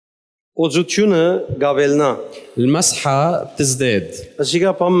Օծութիւնը Կ'աւելնայ المسحة تزداد.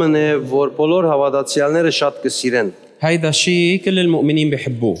 Ասիկա բամն է, որ բոլոր հավատացյալները շատ կսիրեն هيدا شيء كل المؤمنين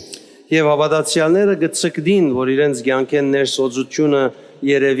بيحبوه. եւ հավատացյալները գծկդին, որ իրենց ցանկեն ներս օծութիւնը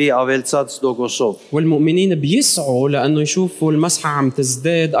երևի ավելցած դոգոսով والمؤمنين بيسعوا لأنه يشوفوا المسحة عم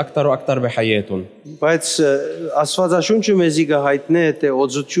تزداد أكتر وأكتر بحياتهم. բայց Աստվածաշունչը մեզի կհայտնի է թե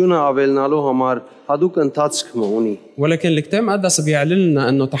օծութիւնը ավելնալու համար հadouk ընթացք ունի ولكن الكتاب المقدس بيعلن لنا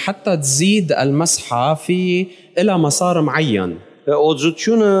أنه حتى تزيد المسحة في إلى مسار معين.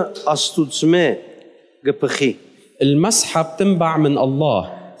 օծութիւնը աստուծմե գփխի المسحة بتنبع من الله.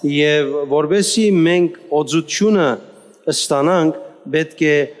 եւ որբեսի մենք օծութիւնը ստանանք պետք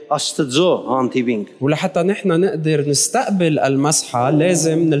է Աստծո հանդիպինք ولحتى نحن نقدر نستقبل المسحة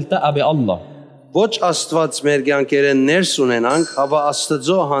لازم نلتقى بالله. ոչ Աստված մեր ցանկերեն ներս ունենանք, հապա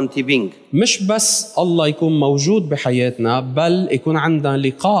Աստծո հանդիպինք مش بس الله يكون موجود بحياتنا بل يكون عندنا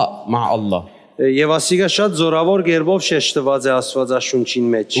لقاء مع الله. եւ ասիկա շատ զորավոր գերբով շեշտված է Աստվածաշունչին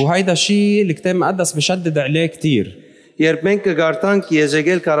մեջ وهيدا شيء الكتاب المقدس بشدد عليه كتير. երբ մենք կգարտանք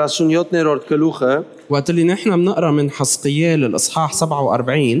Եզեկիել 47-րդ գլուխը وقت اللي نحن بنقرا من حزقيال الإصحاح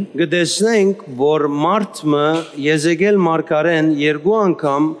 47 գտեսնենք որ մարդը Եզեկիել մարգարեն երկու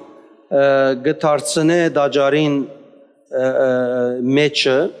անգամ գտարցնե դաջարին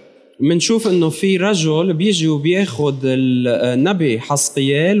մեջը منشوف انه في رجل بيجي وبياخد النبي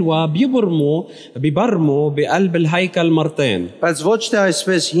حزقيال وبيبرمه بقلب الهيكل مرتين. բայց ոչ թե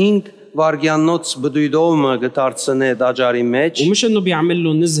այսպես 5 վարգյանոց բդույդովը գտարցնե դաջարի մեջ ومش انه بيعمل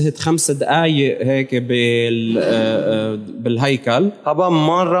له نزهة 5 دقائق هيك بالهيكل հապա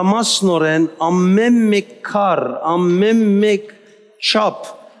մանրամասնորեն ամեն մեկ քար ամեն մեկ չափ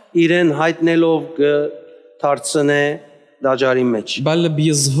իրեն հայտնելով գտարցնե դաջարի մեջ بل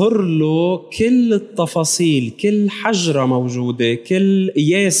بيظهر له كل التفاصيل كل حجرة موجودة كل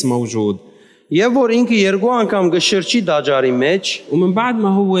قياس موجود եւ որ ինքը երկու անգամ գշրջի դաջարի մեջ ومن بعد ما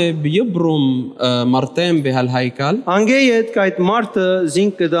هو بيبرم مرتين بهالهيكل անգեյետ կայտ մարդը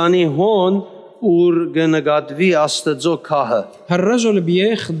զինք կդանի հոն ուր գնգադվի Աստծո քահը هالرجل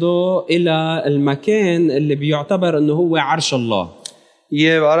بياخده إلى المكان اللي بيعتبر انه هو عرش الله.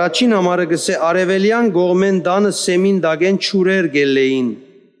 եւ առաջին համարը գսե արևելյան գողմեն դանը սեմին դագեն ճուրեր գելեին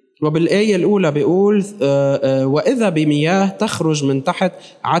وبالآية الأولى بيقول وإذا بمياه تخرج من تحت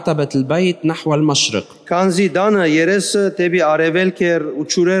عتبة البيت نحو المشرق. Քանզի դանը երեսը դեպի արևելք էր ու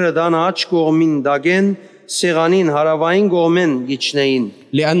ճուրերը դանը աջ կողմին դագեն սեղանին հարավային կողմեն գիչնեին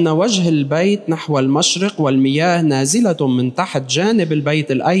لأن وجه البيت نحو المشرق والمياه نازلة من تحت جانب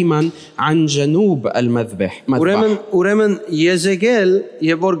البيت الأيمن عن جنوب المذبح. ուրեմն Եզեկիել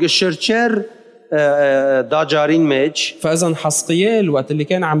եւ որ գշրջեր դաջարին մեջ فإذا حزقيال وقت اللي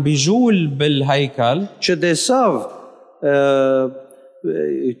كان عم بيجول بالهيكل չտեսավ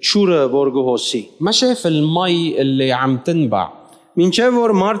ճուրը որ գոհոսի ما شاف المي اللي عم تنبع մինչև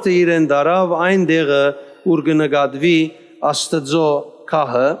որ մարդը իրեն դարավ այն դեղը ուր գնգադվի Աստծո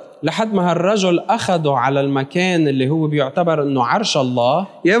քահը لحد ما هالرجل أخده على المكان اللي هو بيعتبر انه عرش الله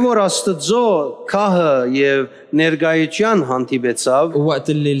եւ որ Աստծո քահը եւ ներգայության հանդիպեցավ وقت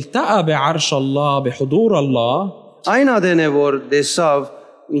اللي التقى بعرش الله بحضور الله այն ադեն է որ դեսավ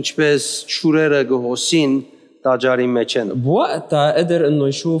ինչպես ճուրերը գոհոսին դաջարի մեջ են بوقتها قدر انه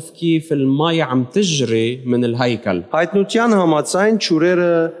يشوف كيف المي عم تجري من الهيكل. հայտնության համաձայն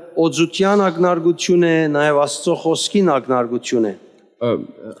ճուրերը օծության ակնարկություն է նաեւ Աստծո խոսքին ակնարկություն է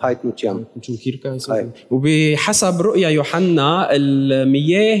հայտնության وبحسب رؤيا يوحنا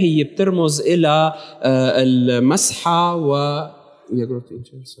المياه هي بترمز إلى المسحة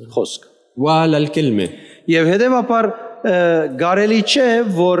խոսք وللكلمة եւ հետեւաբար գարելի չէ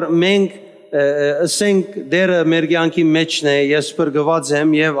որ մենք ասենք դերը մեր կյանքի մեջն է ես բրգված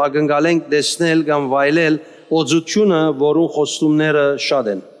եմ եւ ակնկալենք տեսնել կամ վայելել օծությունը որուն խոստումները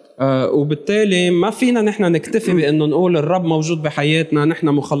շատ են وبالتالي ما فينا نحن نكتفي بأنه نقول الرب موجود بحياتنا نحن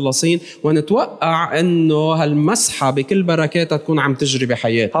مخلصين ونتوقع أنه هالمسحة بكل بركاتها تكون عم تجري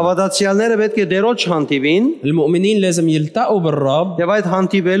بحياتنا. հավատացյալները պետք է դերոջ հանդիպին المؤمنين لازم يلتقوا بالرب եւ այդ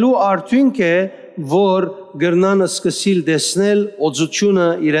հանդիպելու արդյունք է որ գրնան սկսիլ տեսնել օծությունը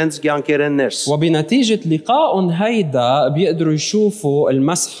իրենց կյանքերեն ներս وبنتيجة لقائهم هيدا بيقدروا يشوفوا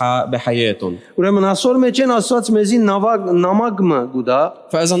المسحة بحياتهم. ուրեմն ասոր մեջ են ասված մեզի նամակը գուտա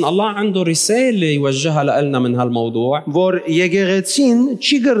فإذا الله عنده رسالة يوجهها لنا من هالموضوع որ եկեղեցին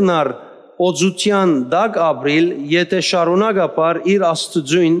չի գրնար օծության դակ ապրիլ եթե շարունակապար իր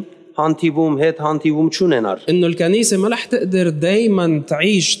Աստծուն هانتيبوم هيت هانتيبوم شونينار إنه الكنيسة ما رح تقدر دايما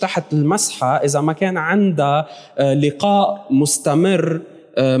تعيش تحت المسحة إذا ما كان عندها لقاء مستمر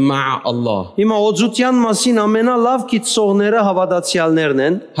مع الله. Հիմա օծության մասին ամենալավ գիտողները հավատացյալներն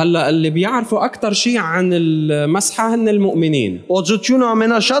են։ هلا اللي بيعرفوا أكثر شيء عن المسحة هن المؤمنين. Օծությունը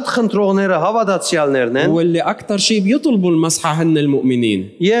ամենաշատ խնդրողները հավատացյալներն են։ واللي أكثر شيء بيطلبوا المسحة هن المؤمنين.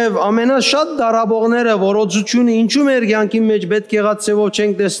 Եվ ամենաշատ դարաբողները, որ օծությունը ինչու մեր կյանքի մեջ պետք եղած ծևով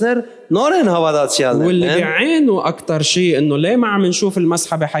չենք տեսներ, նոր են հավատացյալներ։ واللي بيعانوا أكثر شيء إنه ليه ما عم نشوف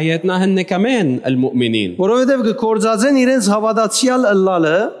المسحة بحياتنا هن كمان المؤمنين. Որովհետև կկործածեն իրենց հավատացյալ ըլլալը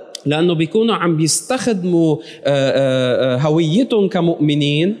لأنه بيكونوا عم بيستخدموا هويتهم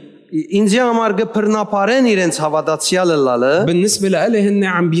كمؤمنين. ինձ համար կփռնապարեն իրենց հավատացյալ ըլլալը بالنسبة لإلي هن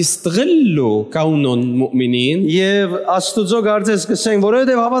عم بيستغلوا كونهم مؤمنين. եւ Աստուծո կարծես կսեն,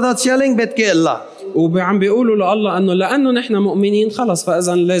 որովհետև հավատացյալ ենք պետք է ըլլա։ وعم بيقولوا لله انه لانه نحن مؤمنين خلص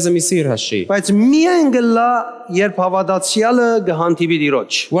فاذا لازم يصير هالشيء. Բայց միայն գլա երբ հավատացյալը կհանդիպի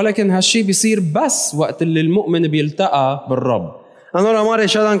Տիրոջ։ ولكن هالشيء بيصير بس وقت اللي المؤمن بيلتقى بالرب. Անոր համար է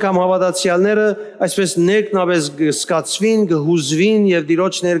շատ անգամ հավատացյալները այսպես ներքնաբես կսկացվին, կհուզվին եւ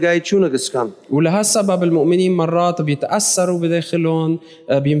Տիրոջ ներկայությունը կսկան։ ولهالسبب المؤمنين مرات بيتاثروا بداخلهم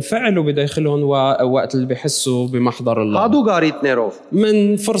بينفعلوا بداخلهم وقت اللي بيحسوا بمحضر الله. Հատուկ առիթներով։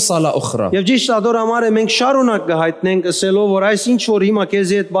 من فرصة لأخرى. Եվ ճիշտ ադոր համար է մենք շարունակ կհայտնենք ասելով, որ այս ինչ որ հիմա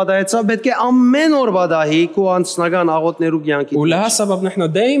քեզի հետ բադայեցավ, պետք է ամեն օր բադահի քո անձնական աղոթներու կյանքի։ ولهالسبب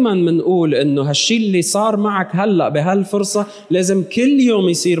نحن دائما بنقول انه هالشيء اللي صار معك هلا بهالفرصة لازم كل يوم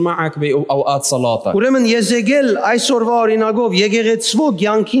يصير معك بأوقات صلاتك. Ուրեմն Եզեգել այսօրվա օրինագով եկեղեցվո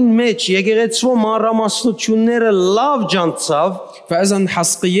կյանքին մեջ եկեղեցվո մանրամասնությունները լավ ջանցավ فإذا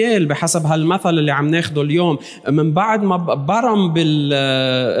حسقيال بحسب هالمثل اللي عم ناخده اليوم من بعد ما برم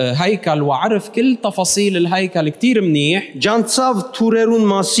بالهيكل وعرف كل تفاصيل الهيكل كتير منيح ջանցավ թուրերուն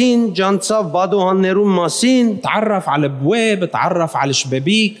մասին, ջանցավ բադոհաններուն մասին, تعرف على الابواب تعرف على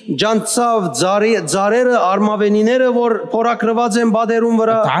الشبابيك ջանցավ ծարերը արմավենիները, որ փորակրված են բادرون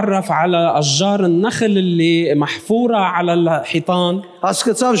վրա, تعرف على أشجار النخل اللي محفورة على الحيطان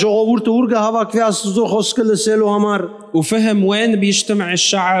հասկացավ ժողովուրդը ուր կհավաքվի Աստծո խոսքը լսելու համար, وفهم وين بيجتمع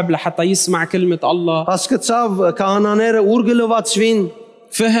الشعب لحتى يسمع كلمة الله. հասկացավ քահանաները ուր կլվացվին,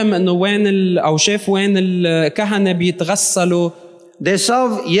 فهم انه وين او شاف وين الكهنة بيتغسلوا. դեսավ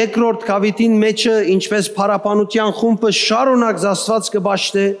երկրորդ կավիտին մեջը ինչպես փարապանության խումբը շարունակ Աստված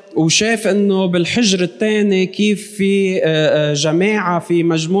կբաշխե, وشاف انه بالحجر الثاني كيف في جماعة في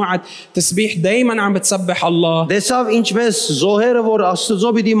مجموعة تسبيح دايما عم بتسبح الله. դեսավ ինչպես զոհերը, որ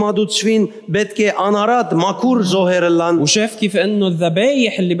Աստծո պիտի մատուցվին, պետք է անարատ մաքուր զոհերը լան, وشاف كيف انه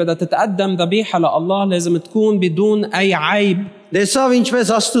الذبايح اللي بدها تتقدم ذبيحة لله لازم تكون بدون اي عيب. դեսավ ինչպես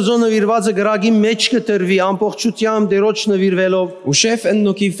Աստծո նվիրվածը գրագի մեջ կտրվի ամբողջությամբ Տերոջ նվիրվելով, وشاف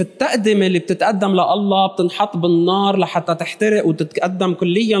انه كيف التقدمة اللي بتتقدم لله بتنحط بالنار لحتى تحترق وتتقدم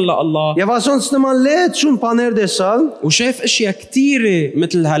كليا لله. եւ ասոնց նման լեցուն բաներ դեսալ, وشاف اشياء كثيرة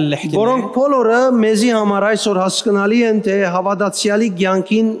مثل هاللي حكينا որոնք բոլորը մեզի համար այսօր հասկանալի են, թե հավատացյալի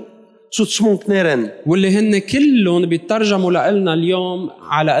կյանքին ցուցմունքներ են։ واللي هن كلهم بيترجموا لنا اليوم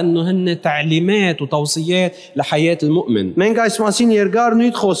على انه هن تعليمات وتوصيات لحياة المؤمن. Մենք այս մասին երկար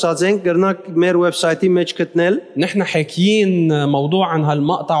նույն խոսած ենք, գրնակ մեր վեբսայթի մեջ գտնել, نحن حاكيين موضوع عن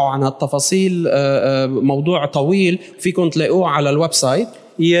هالمقطع وعن هالتفاصيل موضوع طويل فيكم تلاقوه على الويب سايت.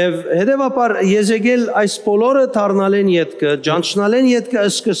 եւ հետեւաբար Եզեգել այս բոլորը դառնալ են յետքը, ջանչնալ են յետքը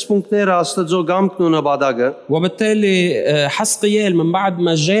սկզբունքները Աստծո գամքն ու նպատակը, وبالتالي حسقيال من بعد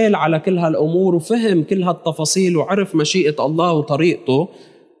ما جال على كل هالامور وفهم كل هالتفاصيل وعرف مشيئة الله وطريقته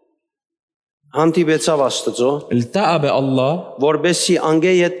հանդիպեցավ Աստծո, التقى بالله որբեսի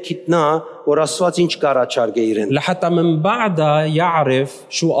անգե յետ գիտնա, որ Աստված ինչ կարաչարգե իրեն։ لحتى من بعدها يعرف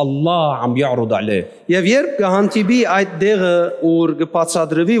شو الله عم يعرض عليه. Եվ երբ կհանդիպի այդ դեղը, ուր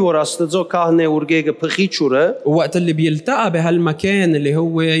կբացադրվի, որ Աստծո քահն է ուրգե կփխի ճուրը, وقت اللي بيلتقى بهالمكان اللي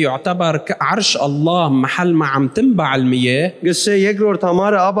هو يعتبر عرش الله محل ما عم تنبع المياه գսե երկրորդ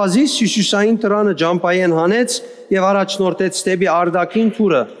համարը աբազի սյուսային տրանը ջամփայեն հանեց եւ առաջնորդեց դեպի արդակին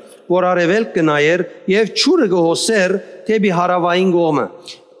թուրը, որ արևել կնայեր եւ ճուրը գոհսեր դեպի հարավային կողմը։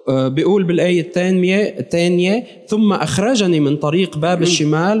 بيقول بالآية الثانية ثم أخرجني من طريق باب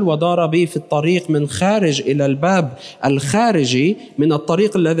الشمال ودار بي في الطريق من خارج إلى الباب الخارجي من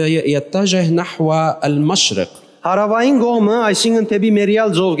الطريق الذي يتجه نحو المشرق. Հարավային կողմը, այսինքն դեպի Մերիալ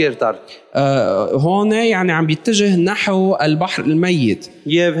ձով գերտար։ هون يعني عم بيتجه نحو البحر الميت.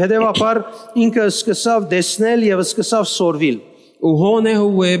 Եվ հետեւաբար ինքը սկսավ դեսնել եւ սկսավ սորվել։ وهون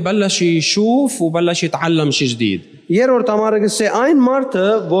هو بلش يشوف وبلش يتعلم شيء جديد. Երրորդ համարը գսե այն մարդը,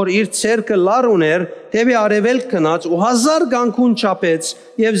 որ իր ցերկը լար ուներ, թեպի արևելք գնաց ու 1000 գանքուն չափեց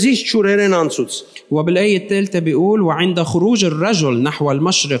եւ զիս ճուրերեն անցուց։ وبالآية الثالثة بيقول وعند خروج الرجل نحو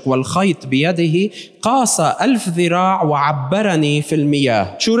المشرق والخيط بيده قاس 1000 ذراع وعبرني في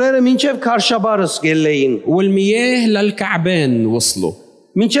المياه Ճուրերը մինչև քարշաբարս գելեին, والمياه للكعبين وصلوا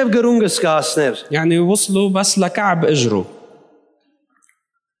մինչև գրունգս կհասներ يعني وصلوا بس لكعب اجره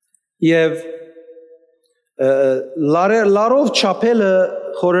եւ լարով չափելը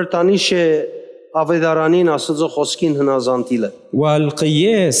խորհրդանիշ է ավետարանին Աստծո խոսքին հնազանդիլը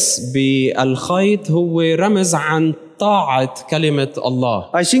والقياس بالخيط هو رمز عن طاعة كلمة الله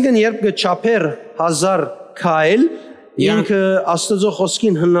Այսինքն երբ կչափեր 1000 քայլ ինքը Աստծո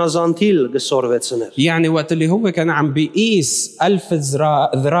խոսքին հնազանդիլ գսորվեցներ يعني وقت اللي هو كان عم بيقيس 1000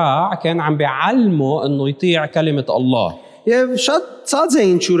 ذراع كان عم بيعلمه انه يطيع كلمة الله եւ շատ ցած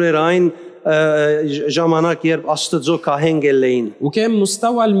էին ճուրեր այն ժամանակ երբ Աստծո կահենգել էին وكان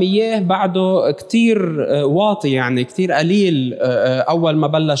مستوى المياه بعده كتير واطي يعني كتير قليل أول ما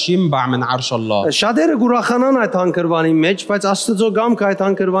بلش ينبع من عرش الله Շատերը գուրախանան այդ հանգրվանի մեջ, բայց Աստծո գամքը այդ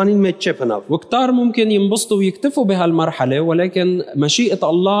հանգրվանին մեջ չէ բնավ وكتار ممكن ينبسطوا ويكتفوا بهالمرحلة ولكن مشيئة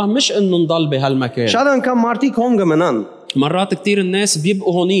الله مش إنه نضل بهالمكان Շատ անգամ մարդիկ հոնգը մնան مرات كتير الناس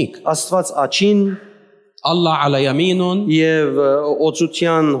بيبقوا هونيك Աստված աչին الله على يمينهم եւ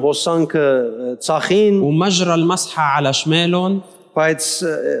օծության հոսանքը ցախին ومجرى المسحة على شمالهم բայց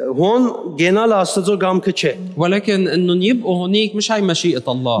հոն գենալ Աստծո գամքը չէ ولكن إنهم يبقوا هونيك مش هاي مشيئة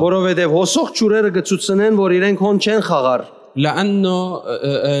الله որովհետեւ հոսող ճուրերը գծուցնեն որ իրենք հոն չեն խաղար لأنه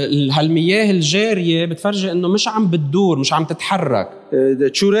هالمياه الجارية بتفرجي إنه مش عم بتدور مش عم تتحرك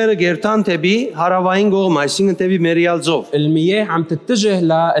ճուրերը գերտան թեպի հարավային կողմ այսինքն թեպի Մերիալ ձով المياه عم تتجه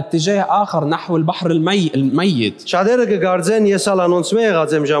لاتجاه آخر نحو البحر الميت Շատերը կգարձեն ես ալանոնց մե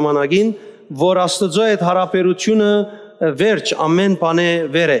եղած եմ ժամանակին որ Աստծո այդ հարաբերությունը վերջ ամեն բանը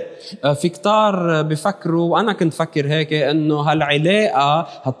վեր է في كتار بفكروا وأنا كنت فكر هيك إنه هالعلاقة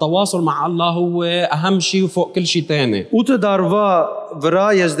هالتواصل مع الله هو أهم شيء وفوق كل شيء تاني 8 դարվա վրա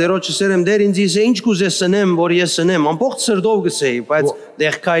ես դերոջս եմ դեր ինձ իսե ինչ կուզեսնեմ որ ես սնեմ ամբողջ սրտով գսեի բայց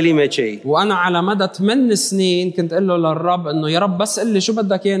դեղ քայլի մեջ էի وأنا على مدى 8 سنين كنت أقول له للرب إنه يا رب بس قل لي شو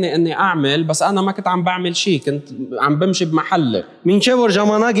بدك يعني إني أعمل بس أنا ما كنت عم بعمل شيء كنت عم بمشي بمحلي Մինչև որ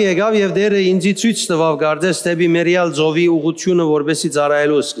ժամանակը եկավ եւ դերը ինձ ցույց տվավ գարձես թեպի Մերիալ ձովի ուղությունը որբեսի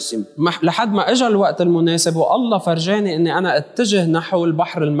ծառայելու սկսեմ لحد ما اجى الوقت المناسب والله فرجاني اني انا اتجه نحو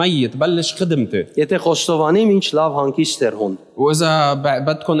البحر الميت بلش خدمتي Եթե խոստովանիմ ինչ լավ հանգիստ էր հոն واذا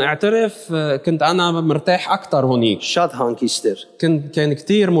بدكم اعترف كنت انا مرتاح اكثر هونيك շատ հանգիստ էր كان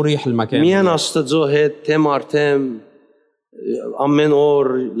كتير مريح المكان Միան Աստծո հետ թեմ արդեմ ամեն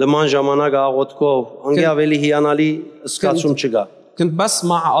օր լման ժամանակ աղոթքով անգե ավելի հիանալի սկացում չկա كنت بس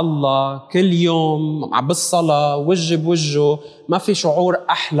مع الله كل يوم بالصلاة وجه بوجهه ما في شعور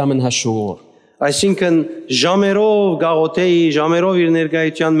أحلى من هالشعور Այսինքն ժամերով գաղոթեի, ժամերով իր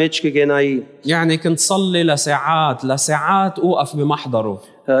ներկայության մեջ կգենայի يعني كنت صلي لساعات أوقف بمحضره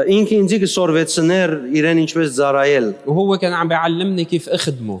ինքը ինձ կսորվեցներ իրեն ինչպես ծառայել وهو كان عم بيعلمني كيف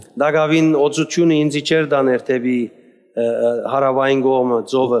أخدمه Դագավին օծությունը ինձ չեր դաներ թեպի հարավային կողմը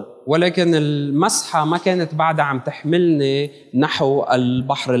ծովը ولكن المسحة ما كانت بعدها عم تحملني نحو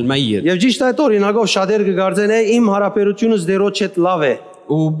البحر الميت Եվ ճիշտ այդ օրինակով շատեր կգարձեն իմ հարաբերությունս դերոջ հետ լավ է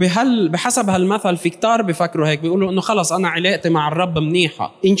بحسب هالمثل في كتار بيفكروا هيك بيقولوا انه خلص انا علاقتي مع الرب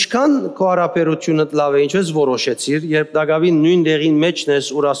منيحه Ինչքան քո հարաբերությունդ լավ է ինչպես որոշեցիր երբ Դագավին նույն դեղին մեջն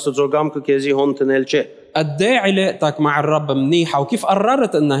ես ուր Աստծո գամքը քեզի հոն տնել չէ قد ايه علاقتك مع الرب منيحه وكيف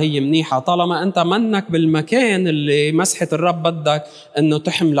قررت انها هي منيحه طالما انت منك بالمكان اللي مسحه الرب بدك انه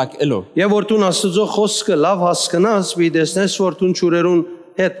تحملك له Եվ որ դու Աստծո խոսքը լավ հասկանաս, վիդեսնես որ դու ճուրերուն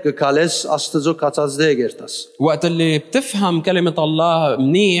հետ կկալես Աստծո կացած դեգերտաս وقت اللي بتفهم كلمة الله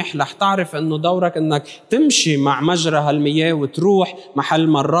منيح رح تعرف انه دورك انك تمشي مع مجرى هالمياه وتروح محل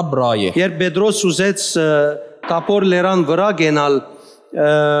ما الرب رايح Երբ Պետրոս ուզեց Տապոր լերան վրա գենալ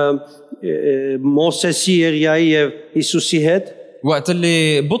Մոսեսի, Եղիայի եւ Հիսուսի հետ وقت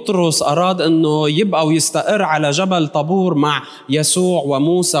اللي بطرس أراد أنه يبقى ويستقر على جبل طابور مع يسوع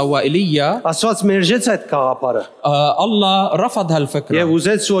وموسى وإيليا Աստված մերժեց այդ կաղապարը الله رفض هالفكرة եւ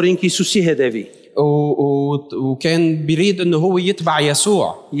ուզեց որ ինք Հիսուսի հետևի وكان بيريد أنه هو يتبع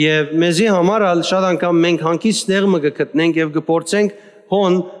يسوع Եվ մեզի համար շատ անգամ մենք հանկիստ տեղը կգտնենք եւ կփորձենք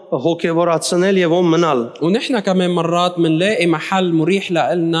հոն հոգեվորացնել եւ հոն մնալ ونحن كمان مرات منلاقي محل مريح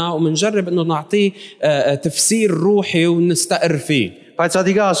لنا ومنجرب أنه نعطيه تفسير روحي ونستقر فيه Բայց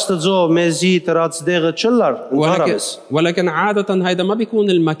ադիգա Աստծո մեզի տրած դեղը չլար ولكن عادة هيدا ما بيكون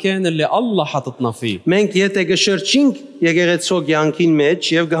المكان اللي الله حاططنا فيه Մենք եթե գշրջինք եկեղեցու կյանքին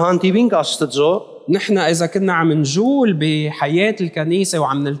մեջ եւ գհանդիպինք Աստծո نحن إذا كنا عم نجول بحياة الكنيسة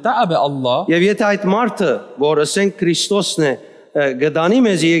وعم نلتقى بالله Եվ եթե այդ մարդը, որ ասենք Քրիստոսն է, գդանի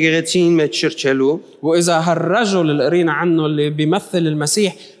մեզ եկեղեցին մեջ շրջելու, وإذا هالرجل اللي قرينا عنه اللي بيمثل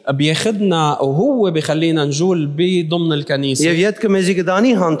المسيح بياخدنا وهو بيخلينا نجول بضمن الكنيسة եւ յետքը մեզի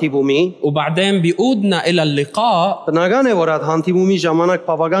գդանի հանդիպումի, وبعدين بيقودنا إلى اللقاء. բնական է որ այդ հանդիպումի ժամանակ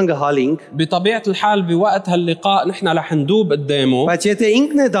բավական կհալինք, بطبيعة الحال بوقت هاللقاء نحن رح ندوب قدامه، բայց եթե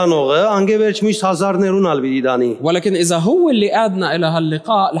ինքն է դանողը, անգևերջ մյուս հազարներուն ալ պիտի դանի։ ولكن إذا هو اللي قادنا إلى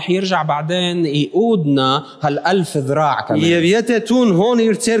هاللقاء رح يرجع بعدين يقودنا هالألف ذراع كمان. Եվ եթե դու հոն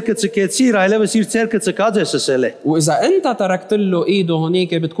իր ցերկը ցկեցիր, այլևս իր ցերկը ցկած ես ասել է։ وإذا أنت تركت له إيده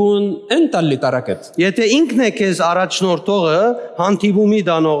هونيك بتكون أنت اللي تركت. Եթե ինքն է քեզ առաջնորդողը, հանդիպումի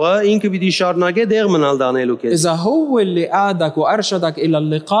դանողը, ինքը պիտի շարունակե դեղ մնալ դանելու քեզ։ إذا هو اللي قادك وأرشدك إلى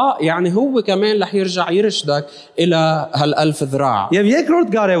اللقاء يعني هو كمان رح يرجع يرشدك إلى هالألف ذراع. Եվ երկրորդ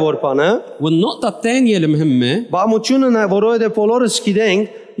կարևոր բանը, والنقطة الثانية المهمة բամությունը որովհետև բոլորս գիտենք,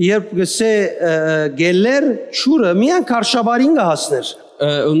 երբ գսե գելեր ճուրը միան կարշաբարին կհասներ։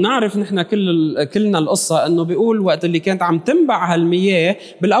 ونعرف نحن كلنا القصة انه بيقول وقت اللي كانت عم تنبع هالمياه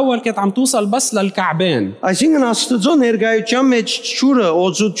بالاول كانت عم توصل بس للكعبين. Այսինքն Աստծո ներկայության մեջ ճուրը,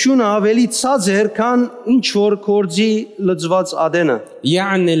 օծութիւնը ավելի ցած էր, քան ինչ որ կորձի լծված ադենը։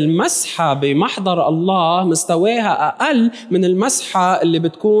 يعني المسحة بمحضر الله مستواها اقل من المسحة اللي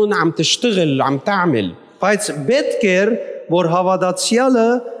بتكون عم تشتغل عم تعمل. Բայց պետք էր որ հավատացյալը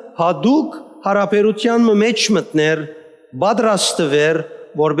հadouk հարաբերության մեջ մտներ, բادرաստվեր,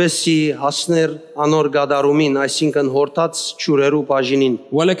 որբեսի հասներ անոր գադարումին, այսինքն հորտած ճուրերու բաժինին։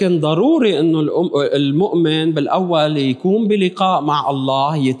 ولكن ضروري انه المؤمن بالاول يكون بلقاء مع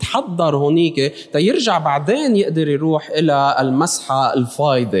الله يتحضر هونيك تيرجع بعدين يقدر يروح الى المسحة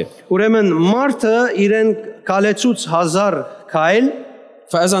الفايضة. Ուրեմն մարդը իրեն կալեցուց 1000 քայլ,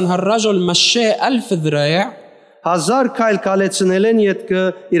 فاذا هالرجل مشاه 1000 ذراع 1000 քայլ կալեցնել են, յետքը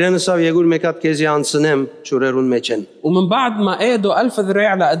իրենսավ եկուր մեկ հատ քեզի անցնեմ ճուրերուն մեջ են։ ومن بعد ما قادوا 1000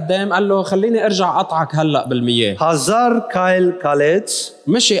 ذراع لقدام قال له خليني ارجع اقطعك هلا بالمياه. 1000 քայլ կալեց,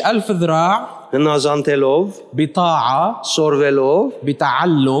 مشي 1000 ذراع հնազանդելով, بطاعة սորվելով,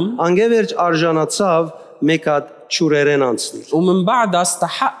 بتعلم անգևերջ արժանացավ մեկ հատ ճուրերեն անցնել։ ومن بعدها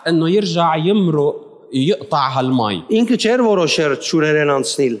استحق انه يرجع يمرق يقطع هالمي. Ինքը չէր որոշեր ճուրերեն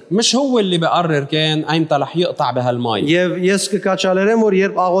անցնել։ مش هو اللي بقرر كان ايمتى رح يقطع بهالمي. Եվ ես կկաչալերեմ, որ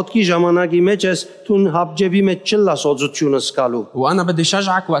երբ աղոթքի ժամանակի մեջ ես տուն հապջեբի մեջ չլաս օծությունը սկալու։ وانا بدي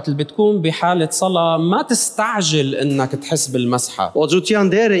شجعك وقت اللي بتكون بحالة صلاة ما تستعجل انك تحس بالمسحة.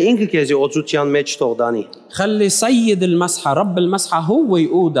 Օծության դերը ինքը քեզի օծության մեջ թող դանի։ خلي سيد المسحة رب المسحة هو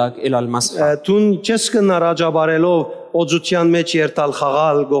يقودك الى المسحة. Տուն չես կնար աջաբարելով օծության մեջ երթալ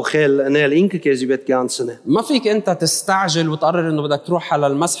խաղալ, գողել, անել, ինքը քեզի պետք է անցնե։ ما فيك انت تستعجل وتقرر انه بدك تروح على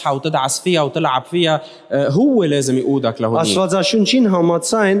المسحة وتدعس فيها وتلعب فيها، هو لازم يقودك لهونيك. Աստվածաշունչին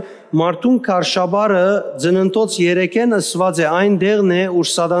համաձայն մարդուն կարշաբարը ծննդոց 3-ն ասված է այն դերն է, ուր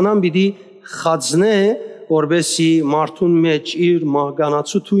սատանան պիտի խածնե, որբեսի մարդուն մեջ իր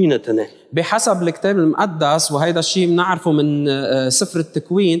մահկանացու թույնը տնե։ بحسب الكتاب المقدس وهيدا الشيء بنعرفه من سفر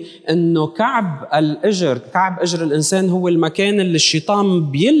التكوين انه كعب اجر الانسان هو المكان اللي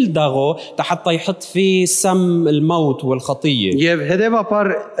الشيطان بيلدغه حتى يحط فيه سم الموت والخطيه. Եվ հետևաբար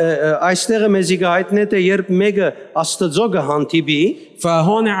այստեղը մեզի գայտնե թե երբ մեկը Աստծո գհանդիպի,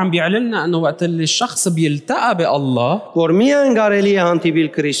 فهون عم بيعلننا انه وقت اللي الشخص بيلتقى بالله որ միան կարելի է հանդիպիլ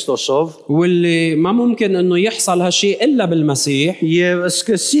Քրիստոսով, واللي ما ممكن انه يحصل هالشيء الا بالمسيح، եւ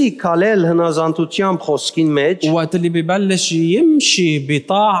սկսի քալել հնազանդությամբ խոսքին մեջ, وقت اللي ببلش يمشي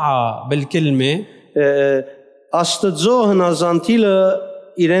بطاعة بالكلمة Աստծո հնազանդիլը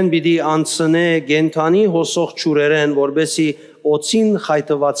իրեն պիտի անցնե գենթանի հոսող ճուրերեն, որբեսի օծին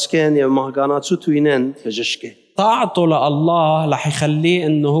խայտվածքեն եւ մահկանացու թույնեն բժշկե։ طاعته لله رح يخليه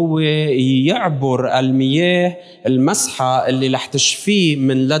انه هو يعبر المياه المسحة اللي رح تشفيه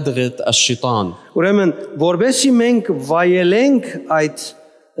من لدغة الشيطان. Ուրեմն որբեսի մենք վայելենք այդ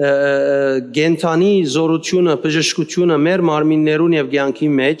գենթանի զորությունը, բժշկությունը մեր մարմիններուն եւ կյանքի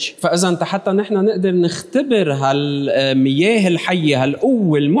մեջ, فاذا حتى نحن نقدر نختبر هالمياه الحية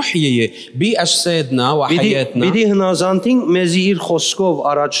هالقوة المحيية باجسادنا وحياتنا، պիտի հնազանդենք մեզի իր խոսքով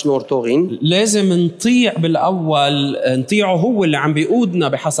առաջնորդողին, لازم نطيع بالاول نطيعه هو اللي عم بيقودنا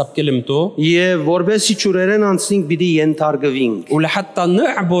بحسب كلمته، եւ որբեսի ճուրերեն անցնենք պիտի ենթարկվենք։ ولحتى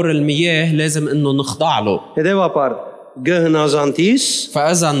نعبر المياه لازم انه نخضع له. Հետևաբար գհնազանդիս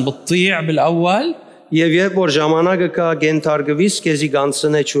فاذا بتطيع بالاول Եվ երբ որ ժամանակը կա գենթարգվիս քեզի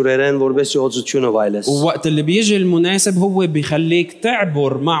գանցնե ճուրերեն որբեսի օծությունը վայելես ووقت اللي بيجي المناسب هو بيخليك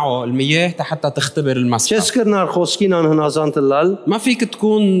تعبر معه المياه حتى تختبر المسحة. Չես կրնար խոսքին անհնազանդ լալ ما فيك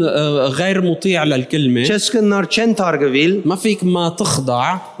تكون غير مطيع للكلمة. չես կրնար չեն թարգվիլ ما فيك ما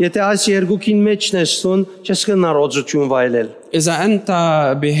تخضع. եթե այս երկուքին մեջն ես տուն չես կրնար օծություն վայելել إذا أنت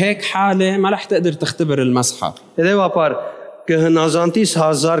بهيك حالة ما رح تقدر تختبر المسحة. Հետևաբար կհնազանդիս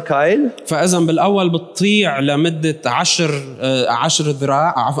 1000 քայլ فإذا بالأول بتطيع لمدة 10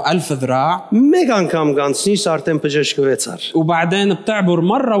 ذراع 1000 ذراع մեկ անգամ գանցնիս արդեն բժշկվեցար وبعدين بتعبر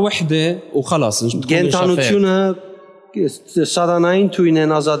مرة واحدة وخلص بتكون شفاف. Գենթանությունը սատանային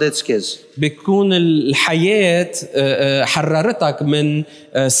թույնեն ազատեց քեզ بتكون الحياة حررتك من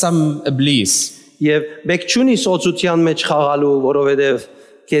سم إبليس. եւ բեք չունիս օծության մեջ խաղալու որովհետեւ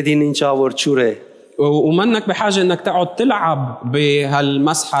կեդին ինչա որ ճուր է ومنك بحاجة انك تقعد تلعب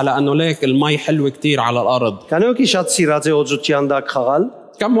بهالمسحة لانه ليك المي حلوة كتير على الارض. Կանոքի շատ սիրած է օծության դակ խաղալ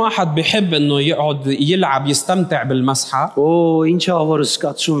كم واحد بيحب انه يقعد يلعب يستمتع بالمسحة. ինչա որ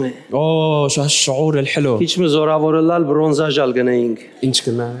սկացում է اوه شو هالشعور الحلو. Քիչ մը զորավորը լալ բրոնզաժալ գնեինք انش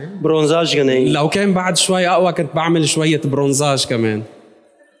كمان բրոնզաժ գնեինք لو كان بعد شوي اقوى كنت بعمل شوية برونزاج كمان.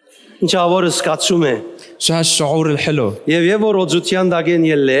 ինչա որ սկացում է شو هالشعور الحلو. եւ որ օծության դակեն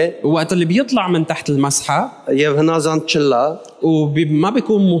ելլե وقت اللي بيطلع من تحت المسحة եւ հնազանդ չլա وما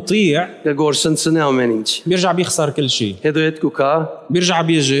بيكون مطيع կգործընծնի ամեն ինչ بيرجع بيخسر كل شيء. հետո հետ կուքա بيرجع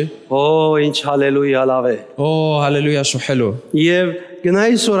بيجي ինչ հալելույա լավ է اوه هللويا شو حلو. Եվ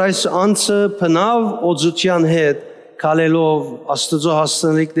գնայիս որ այս անձը փնավ օծության հետ քալելով Աստծո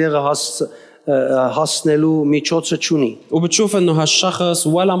հասնելիք տեղը հասնելու միջոցը չունի وبتشوف انه هالشخص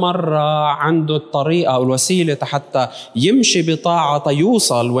ولا مرة عنده الطريقة او الوسيلة حتى يمشي بطاعة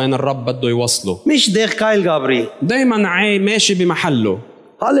يوصل وين الرب بده يوصله. միշտ դեղ կայլ գաբրի دايما ماشي بمحله.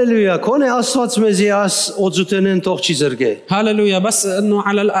 Հալելույա քոնե Աստված մեզի աս օծութենեն թող չի զրգե هللويا بس انه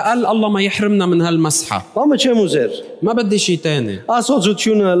على الاقل الله ما يحرمنا من هالمسحة. Բամը չեմ ուզեր ما بدي شيء تاني աս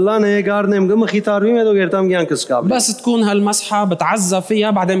օծությունը լան է գարնեմ գմխիթարվի հետո գերտամ կյանքս կաբրի بس تكون هالمسحة بتعذب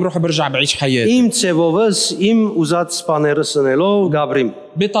فيها بعدين بروح برجع بعيش حياتي իմ ցևովս իմ ուզած սպաները սնելով գաբրիմ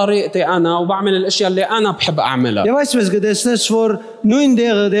بطريقتي انا وبعمل الاشياء اللي انا بحب اعملها. Եվ այսպես գտեսնես որ նույն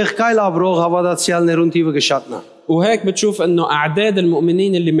դեղ կայլ ապրող հավատացյալներուն տիվը կշատնա وهيك بتشوف انه اعداد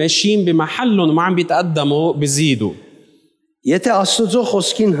المؤمنين اللي ماشيين بمحلهم وما عم بيتقدموا بيزيدوا. Եթե Աստծո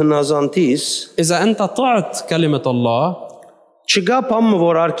խոսքին հնազանդիս اذا انت طعت كلمة الله չգա բամ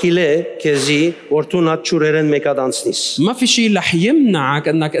որ արկիլե քեզի որ դու նատ ճուրերեն մեկադանցնիս ما في شيء رح يمنعك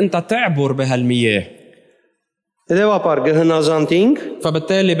انك انت تعبر بهالمياه. Հետևաբար գհնազանդինք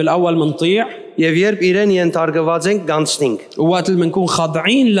فبالتالي بالاول منطيع եւ երբ իրեն ենթարկված ենք գանցնինք ووقت اللي بنكون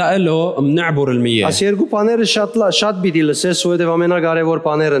خاضعين له بنعبر المياه. Այս երկու բաները շատ պիտի լսես որովհետեւ ամենակարևոր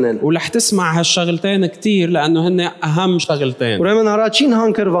բաներն են ورح تسمع هالشغلتين كتير لانه هن اهم شغلتين. Ուրեմն առաջին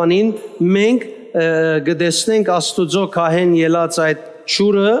հանգրվանին մենք գտեսնենք Աստուծո քահեն ելած այդ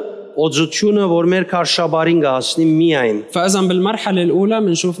ճուրը օծությունը որ մեր քարշաբարին գահսնի միայն فاذا بالمرحله الاولى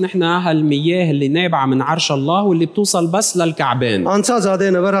بنشوف نحن هالمياه اللي نابعه من عرش الله واللي بتوصل بس للكعبين. անցած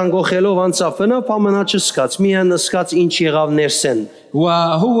ադենը վրան գողելով անցավ ֆնա փամնա չսկած միայն սկած ինչ եղավ ներսեն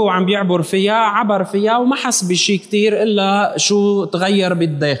وهو وعم بيعبر فيها عبر فيها وما حس بشيء كتير إلا شو تغير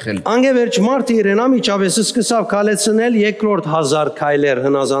بالداخل. Անգևերջ մարդը իրենա միջավես սկսավ քալեցնել երկրորդ 1000 քայլեր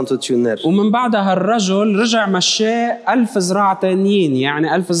հնազանդություններ ومن بعدها الرجل رجع مشى 1000 ذراع تانيين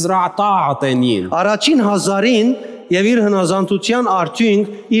يعني 1000 ذراع طاعة تانيين. Առաջին 1000-ին եւ իր հնազանդության արդյունք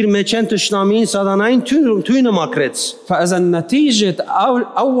իր մեջ են տշնամին սատանային թույնը մակրեց فإذا نتيجة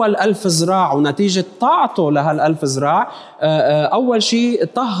أول 1000 ذراع ونتيجة طاعته لهال1000 ذراع أول شيء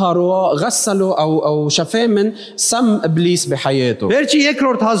طهروا غسلوا أو شفاه من سم إبليس بحياته. Վերջի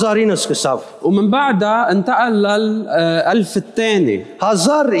երկրորդ 1000-ին սկսավ ومن بعدها انتقل لل1000 الثاني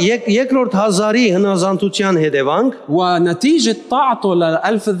 1000 երկրորդ 1000-ի հնազանդության հետևանք ونتيجة طاعته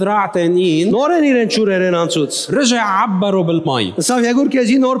ل1000 ذراع تانيين նորեն իրեն ճուրերեն անցուց رجع عبروا بالمي. Սավ Գեորգ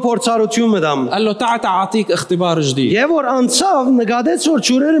քեզի նոր փորձառություն մտամ قال له تعال أعطيك اختبار جديد. Եվ որ անցավ նկատեց որ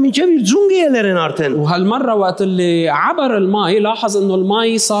ճուրերը մինչև իր ձունգի ելերեն արդեն وهالمرة وقت اللي عبر المي لاحظ انه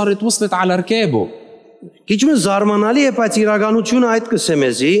المي صارت وصلت على ركابه. Քիչ մը զարմանալի է բայց իրականությունը այդ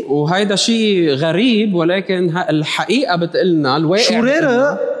կսեմեզի وهيدا شيء غريب ولكن الحقيقة بتقلنا الواقع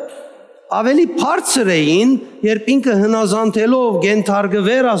ճուրերը ավելի բարձր էին երբ ինքը հնազանդելով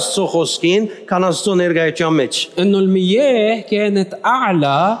գենթարգվեր Աստծո խոսքին քան Աստծո ներկայության մեջ انه المياه كانت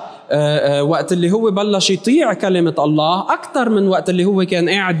اعلى وقت اللي هو بلش يطيع كلمة الله اكثر من وقت اللي هو كان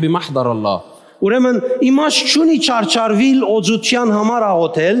قاعد بمحضر الله. Ուրեմն իմաստ չունի չարչարվիլ օծության համար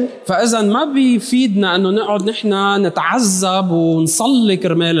աղոթել, فاذا ما بيفيدنا انه نقعد نحن نتعذب ونصلي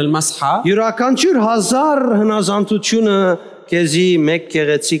كرمال المسحه. յուրաքանչյուր 1000 հնազանդությունը քեզի մեկ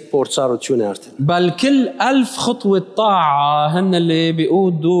գեղեցիկ փորձառություն է արդեն։ بل كل 1000 خطوة طاعة هن اللي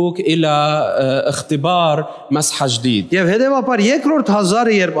بيقودوك إلى اختبار مسحة جديد. Եվ հետևաբար երկրորդ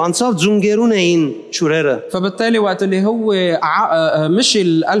 1000-ը երբ անցավ ձունգերուն էին ճուրերը, فبالتالي وقت اللي هو مشي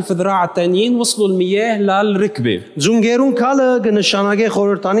ال1000 ذراع التانيين وصلوا المياه للركبة. ձունգերուն քալը կնշանակե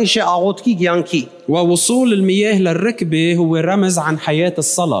խորհրդանիշ է աղոթքի կյանքի։ ووصول المياه للركبة هو رمز عن حياة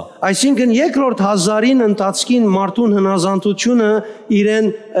الصلاة. Այսինքն երկրորդ 1000-ին ընթացքին մարդուն հնազանդությունը իրեն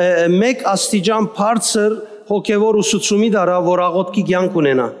մեկ աստիճան բարձր հոգևոր ուսուցումի դարա, որ աղոթքի կյանք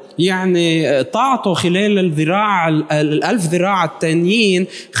ունենա։ يعني طاعته خلال ال1000 ذراع التانيين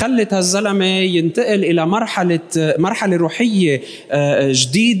خلت هالزلمة ينتقل إلى مرحلة روحية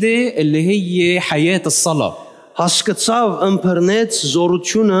جديدة اللي هي حياة الصلاة. Հասկացավ ըմբռնեց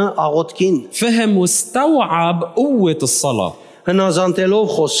զորությունը աղոթքին, فهم واستوعب قوة الصلاة հնազանդելով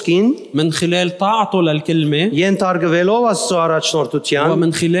խոսքին, من خلال طاعته للكلمة ենթարկվելով Աստծո առաջնորդության,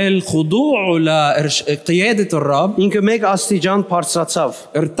 ومن خلال خضوعه لقيادة الرب ինքը մեկ աստիճան բարձրացավ։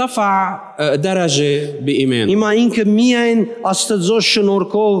 ارتفع درجة بإيمانه. Հիմա ինքը միայն Աստծո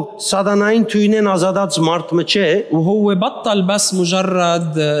շնորհքով սատանային թույնեն ազատած մարդ չէ, وهو بطل بس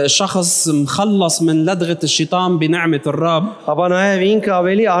مجرد شخص مخلص من لدغة الشيطان بنعمة الرب، ապա նաև ինքը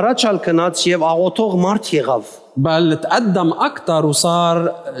ավելի առաջալ գնաց եւ աղոթող մարդ եղավ։ بل تقدم أكثر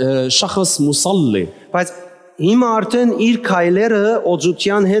وصار شخص مصلي. Բայց հիմա արդեն իր քայլերը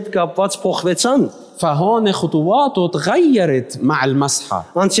օծության հետ կապված փոխվեցան։ فهون خطواته تغيرت مع المسحة.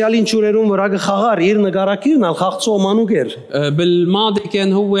 Անցյալին ճուրերուն վրա գխաղար իր նկարակիրն ալ խաղցո մանուկեր։ بالماضي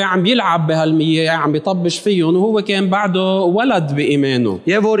كان هو عم بيلعب بهالمياه عم بيطبش فيهم وهو كان بعده ولد بإيمانه.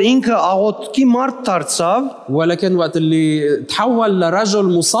 Եվ որ ինքը աղոթքի մարդ դարձավ, ولكن وقت اللي تحول لرجل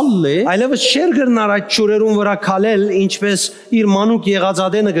مصلي այլևս չէր գրնար այդ ճուրերուն վրա քալել, ինչպես իր մանուկ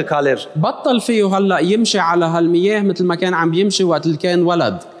եղածադենը գքալեր։ بطل فيه هلا يمشي على هالمياه مثل ما كان عم بيمشي وقت اللي كان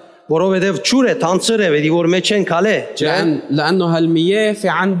ولد. Որովհետև ճուր է, թանցր է, վեդի որ մեջ են քալե։ لأنه هالمياه في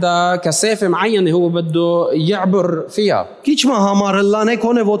عندها كثافة معينة هو بده يعبر فيها. Քիչ մը համարելան է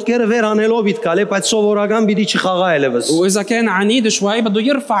կոնե ոտքերը վեր անելով իդ քալե, բայց սովորական պիտի չխաղա այլևս։ وإذا كان عنيد شوي بده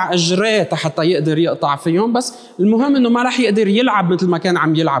يرفع إجراته حتى يقدر يقطع فيهم، بس المهم إنه ما رح يقدر يلعب مثل ما كان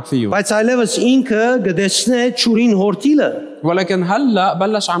عم يلعب فيهم. Բայց այլևս ինքը գտեսնե ճուրին հորտիլը։ ولكن هلا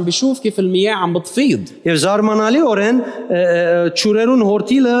بلش عم بيشوف كيف المياه عم بتفيض. Եվ զարմանալի օրեն ճուրերուն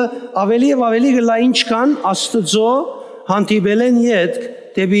հորտիլը ավելի եւ ավելի գլա ինչքան Աստծո հանդիպել են յետք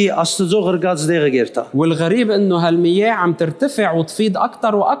դեպի Աստծո գրգած դեղը գերտա։ والغريب انه هالمياه عم ترتفع وتفيض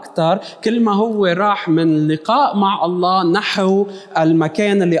اكثر واكثر كل ما هو راح من لقاء مع الله نحو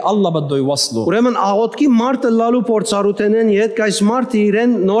المكان اللي الله بده يوصله. Ուրեմն աղոթքի մարդը լալու փորձառութենեն յետք այս մարդը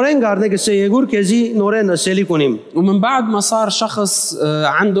իրեն նորեն գարնե գսե եգուր քեզի նորեն ասելիք ունիմ։ ومن بعد ما صار شخص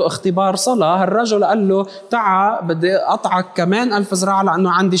عنده اختبار صلاة، هالرجل قال له تعا بدي اقطعك كمان 1000 ذراع لانه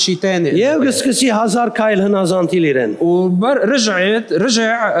عندي شيء ثاني. Եվ գսկսի 1000 քայլ հնազանդիլ իրեն։ رجع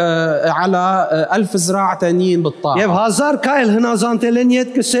على 1000 ذراع ثانيين بالطاعة. Եվ 1000 քայլ հնազանդել են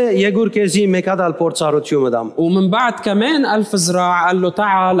յետք գսե եգուր քեզի մեկադալ փորձառություն դամ։ ومن بعد كمان 1000 ذراع قال له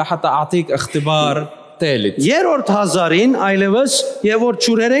تعال لحتى أعطيك اختبار ثالث. Երրորդ 1000-ին այլևս եւ որ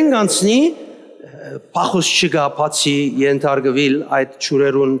ճուրերեն գանցնի փախուս չգա բացի ենթարկվել այդ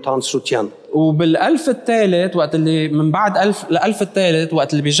ճուրերուն տանցրության։ وبال1000 الثالث وقت اللي من بعد 1000 ل1000 الثالث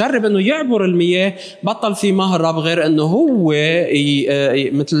وقت اللي بيجرب انه يعبر المياه بطل في مهرب غير انه هو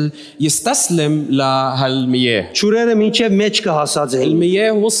مثل يستسلم لهالمياه. Ճուրերը մինչև մեջքը հասած են։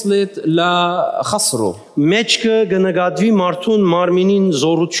 المياه وصلت لخصره. Մեջքը կնկատվի մարդուն մարմինին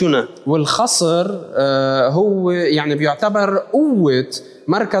զորությունը։ والخصر هو يعني بيعتبر قوة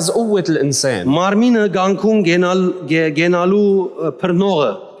مركز قوة الإنسان. Մարմինը գանքուն գենալու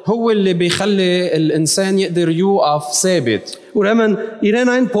փռնողը։ هو اللي بيخلي الإنسان يقدر يوقف ثابت. Ուրեմն իրեն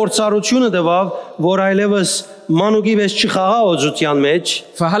այն փորձառությունը տվավ, որ այլևս մանուկի վես չխաղա օծության մեջ։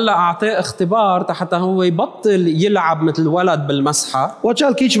 فهلا أعطاه اختبار حتى هو يبطل يلعب مثل ولد بالمسحة.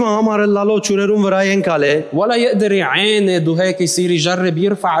 Ոչալ քիչ մը համարել լալով ճուրերուն վրա են կալե։ ولا يقدر يعاند وهيك يصير يجرب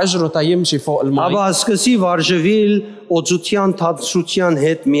يرفع اجره تيمشي فوق المي. Աբա սկսի վարժվել օծության թափսրության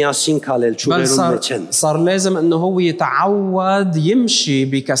հետ միասին կալել ճուրերուն մեջ են։ صار لازم انه هو يتعود يمشي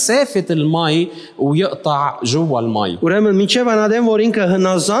بكثافة المي ويقطع جوا المي. Ուրեմն մինչև անադեմ որ ինքը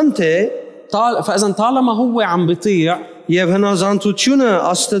հնազանդ է, فاذا طالما هو عم بيطيع եւ հնազանդությունը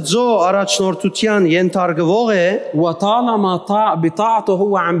Աստծո առաջնորդության ենթարկվող է وطالما بطاعته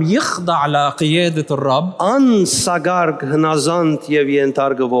هو عم يخضع لقيادة الرب անսագարկ հնազանդ եւ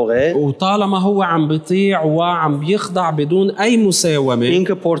ենթարկվող է وطالما هو عم بيطيع وعم بيخضع بدون أي مساومة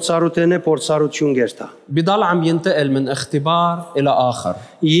ինքը փորձառութեն է փորձառություն գերտա بضل عم ينتقل من اختبار إلى آخر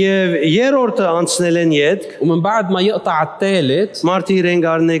եւ երրորդը անցնել են յետք ومن بعد ما يقطع الثالث մարդի իրեն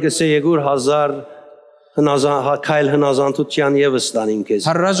գարնե գսե եգուր 1000 քայլ հնազանդության եւս տանիմ քեզ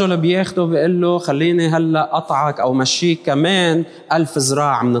هالرجل بياخده بيقول له خليني هلا قطعك أو مشيك كمان 1000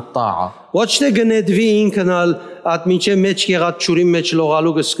 ذراع من الطاعة ոչ թե գնեդվի ինքնալ at մինչե մեջ եղած ճուրի մեջ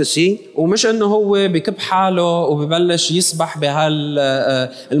լողալու կսկսի ومش انه هو بكب حاله وببلش يسبح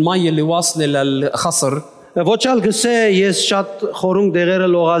بهالمي اللي واصله للخصر ոչ ալ գսե ես շատ խորունգ դեղերը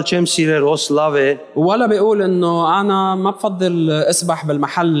լողալ չեմ սիրեր ոս լավ է ولا بيقول انه انا ما بفضل اسبح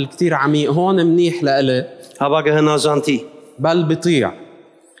بالمحل كتير عميق هون منيح لإلي հավա կհնազանդի بل بيطيع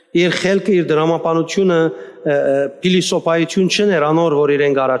իր խելքը իր դրամապանությունը փիլիսոփայություն չներ անոր որ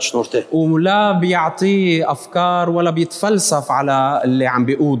իրեն առաջնորդ է ولا بيعطي افكار ولا بيتفلسف على اللي عم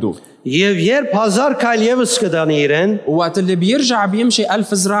بيقوده եւ երբ 1000 քայլ եւս կդանի իրեն وقت اللي بيرجع بيمشي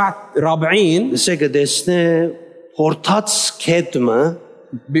 1000 ذراع رابعين սե կդեսնե հորթած քետմը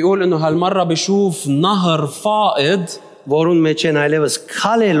بيقول انه هالمره بيشوف نهر فائض որուն մեջ են այլևս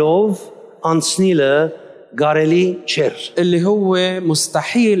քալելով անցնիլը գարելի չեր اللي هو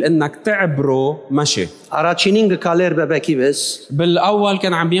مستحيل انك تعبره مشي առաջինին գկալեր բեբեկի վես بالاول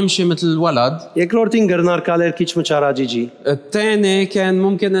كان عم يمشي مثل الولد երկրորդին գրնար կալեր քիչ մչարաջիջի الثاني كان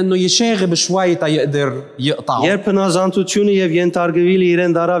ممكن انه يشاغب شوي تيقدر يقطعه երբ հնազանդությունը եւ ենթարկվիլը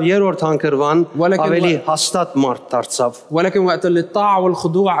իրեն դարավ երրորդ հանգրվան ولكن ավելի հաստատ մարդ դարձավ ولكن وقت اللي الطاعة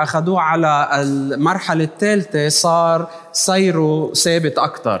والخضوع اخذوه على المرحلة الثالثة صار سيره ثابت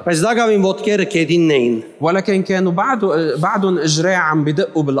اكثر բայց դա գավին ոտքերը կեդինն էին ولكن كانوا بعدهم اجراء عم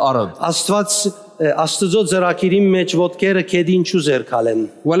بدقوا بالارض Աստծո ծրագիրի մեջ ոտքերը կեդին չուզեր կալեն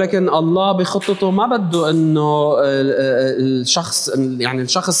ولكن الله بخطته ما بده انه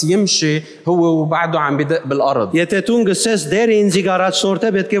الشخص يمشي هو وبعده عم بدق بالارض Եթե դու գսես դեր ինձ առաջնորդ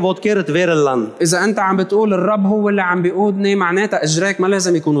է պետք է ոտքերդ վերելան اذا انت عم بتقول الرب هو اللي عم بيقودني معناتها اجراك ما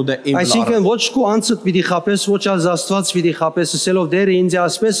لازم يكونوا دقين بالارض այսինքն ոչ քու անցդ պիտի խապես ոչ ալ Աստված պիտի խապես ասելով դերը ինձ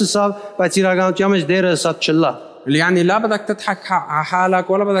ասպես ասավ բայց իրականության մեջ դերը ասած չլա يعني لا بدك تضحك على حالك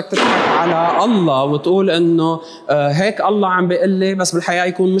ولا بدك تضحك على الله وتقول انه هيك الله عم بيقول لي بس بالحقيقه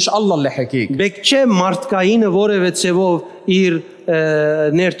يكون مش الله اللي حكيك Բեք չէ մարդկայինը որևէ ցևով իր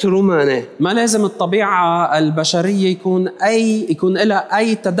ներդրումն է ما لازم الطبيعه البشريه يكون لها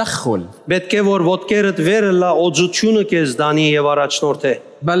اي تدخل պետք է որ ոտքերդ վերելա օծությունը քեզ դանի եւ առաջնորդ է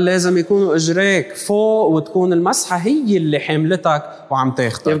بل لازم يكونوا اجراك فوق وتكون المسحه هي اللي حملتك وعم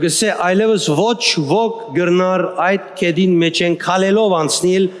تاخذك Եվ գսե այլևս ոչ ոք գրնար այդ կեդին մեջ են քալելով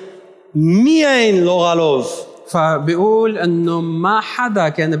անցնել միայն լողալով فبيقول انه ما حدا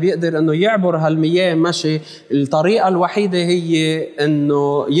كان بيقدر انه يعبر هالمياه مشي الطريقه الوحيده هي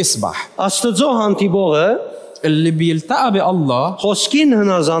انه يسبح Աստծո հանդիպողը اللي بيلتقى بالله խոսքին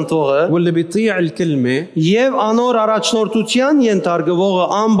հնազանդողը واللي بيطيع الكلمه եւ անոր առաջնորդության ենթարկվողը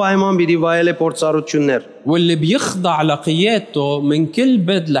անպայման պիտի վայելե փորձառություններ واللي بيخضع لقيادته من كل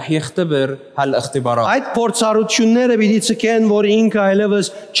بد رح يختبر هالاختبارات Այդ փորձառությունները պիտի ցկեն որ ինքը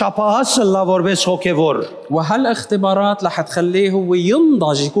այլևս չափահասը լա որպես հոգևոր وهالاختبارات رح تخليه هو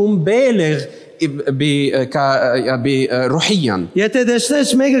ينضج يكون بالغ روحيا Եթե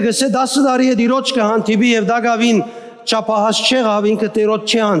դեսնես մեկը գսե 10 տարի է դիրոջ կհանդիպի եւ դա գավին չափահաս չեղավ ինքը տերոջ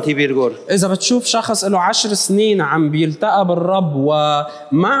չի հանդիպիր գոր إذا بتشوف شخص له 10 سنين عم بيلتقى بالرب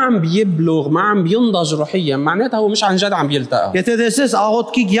وما عم بيبلغ ما عم بينضج روحيا معناتها هو مش عن جد عم بيلتقى Եթե դեսես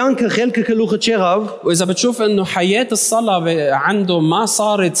աղոտքի կյանքը խելքը գլուխը չեղավ وإذا بتشوف إنه حياة الصلاة عنده ما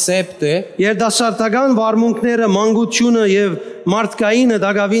صارت ثابتة երդասարտական վարմունքները մանկությունը եւ մարդկայինը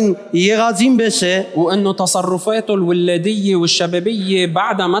դակավին եղածին պես է وإنه تصرفاته الولادية والشبابية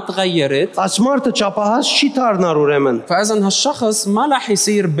بعدها ما تغيرت ասմարտը չափահաս չի դառնար ուրեմն فإذا هالشخص ما رح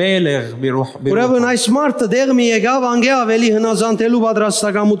يصير بالغ بروح ուրեմն այս մարդը դեղ մի եկավ անգե ավելի հնազանդելու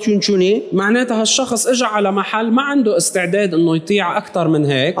պատրաստակամություն չունի معناتها هالشخص اجى على محل ما عنده استعداد انه يطيع اكثر من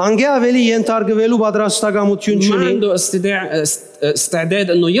هيك անգե ավելի ենթարկվելու պատրաստակամություն ما չունի عنده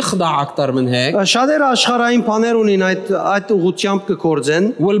استعداد انه يخضع اكثر من هيك շատերը աշխարհային բաներ ունին այդ ուղղությամբ կկործեն,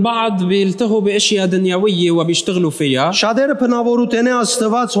 والبعض بيلتهوا باشياء دنيويه وبيشتغلوا فيها، շատերը բնավորութենե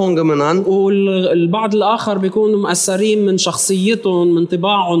աստված հոնգը մնան, والبعض الاخر بيكونوا مأثرين من شخصيتهم من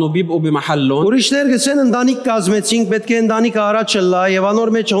طباعهم وبيبقوا بمحلهم، ուրիշներ գցեն ընտանիք կազմեցինք, պետք է ընտանիքը առաջ լա եւ անոր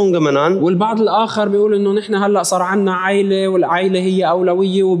մեջ հոնգը մնան, والبعض الاخر بيقول انه نحن هلا صار عندنا عائله والعائله هي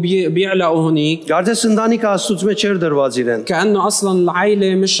اولويه وبيعلقوا هنيك، Կարծես ընտանիքը աստծուց մեջ էր դրված իրեն։ كانه اصلا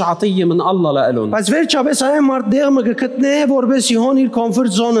العائله مش عطيه من الله لهم. Բայց վերջապես այն մարդ դեղը կգտնե, որովհետեւ հոն իր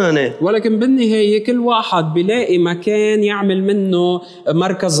comfort zone-ն է։ ولكن بالنهايه كل واحد بيلاقي مكان يعمل منه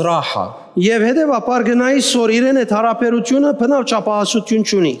مركز راحه، Եվ հետևաբար գնայիս որ իրեն այդ հարաբերությունը բնավ չափահասություն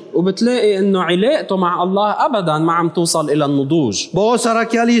չունի։ وبتلاقي انه علاقته مع الله ابدا ما عم توصل الى النضوج. Բողոս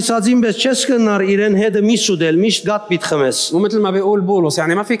Արաքյալի իսածին պես չես կնար իրեն հետը մի սուդել, միշտ գատ պիտ խմես։ ومثل ما بيقول بولس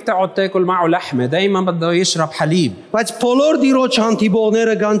يعني ما فيك تقعد تاكل معه لحمه، دائما بده يشرب حليب. Բայց բոլոր դիրոջ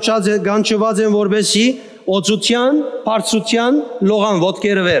հանդիպողները գանչված են որբեսի օծության, բարձրության, լողան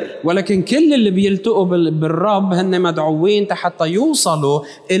ոտքերը վեր։ ولكن كل اللي بيلتقوا بالرب هن مدعوين حتى يوصلوا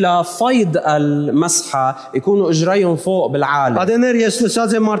الى فيض المسحه، يكونوا اجريهم فوق بالعالم. Ադեներ ես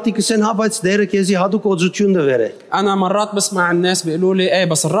լսած եմ մարդիկ ասեն, հա բայց դերը քեզի հadouk օծություն դվեր է։ انا مرات بسمع الناس بيقولوا لي ايه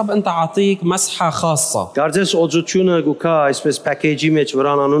بس الرب انت عطيك مسحه خاصه. Կարծես օծությունը գուքա այսպես package-ի մեջ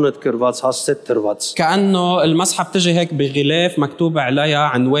վրան անունդ գրված, հաստատ դրված։ كانه المسحه بتجي هيك بغلاف مكتوب عليها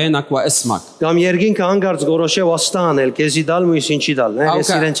عنوانك واسمك. Կամ երկինքը հանգարց գորոշե վաստան էլ, քեզի դալ մույս ինչի դալ, ես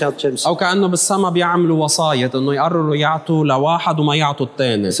իրեն չափ չեմ։ او كانه بالسما بيعملوا وصاية انه يقرروا يعطوا لواحد وما يعطوا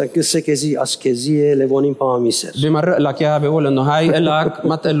الثاني. Սա քեզի ասքեզի է Լևոնին պամիսեր։ بمرق لك اياها بيقول انه هاي الك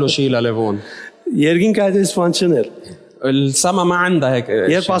ما تقول له شيء لليفون. Երկինքը այդպես բան չներ։ السما ما عندها هيك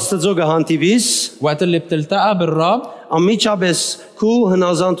Երբ شيء. Աստծո գահանտիվիս, وقت اللي بتلتقى بالرب ամիջապես քու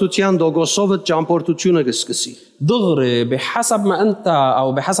հնազանդության դոգոսովը ճամփորդությունը կսկսի։ دغري بحسب ما انت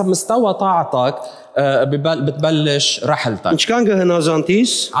او بحسب مستوى طاعتك بتبلش رحلتك. Ինչքան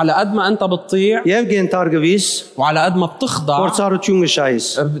կհնազանդիս على قد ما انت بتطيع եւ գենտարգվիս, وعلى قد ما بتخضع փորձառություն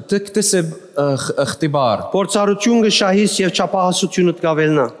կշահիս։ بتكتسب اختبار. Փորձառություն կշահիս եւ չափահասությունդ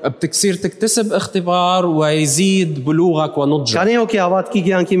կավելնա։ بتصير تكتسب اختبار ويزيد بلوغك ونضجك. Քանի օքի հավատքի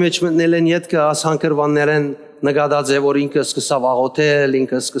կյանքի մեջ մտնել են յետքը ասանքրվաններեն նկատած է որ ինքը սկսավ աղոթել,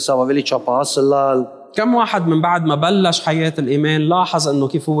 ինքը սկսավ ավելի չափահասել։ كم واحد من بعد ما بلش حياة الإيمان لاحظ أنه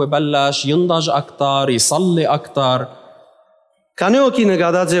كيف هو بلش ينضج أكتر يصلي أكتر. Քանի օքի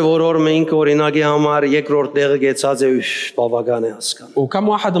նկատած է որ օրը ինքը օրինակի համար երկրորդ տեղը գեցած է բավական է հասկան։ وكم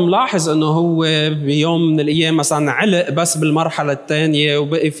واحد ملاحظ أنه هو بيوم من الأيام مثلا علق بس بالمرحلة الثانية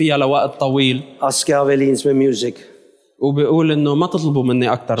وبقي فيها لوقت طويل. Ասկե ավելի ինձ մե music։ وبيقول إنه ما تطلبوا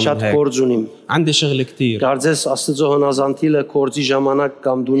مني أكتر من Շատ هيك. գործ ունիմ։ عندي شغل كتير. Կարծես Աստծո հնազանդիլը կորձի ժամանակ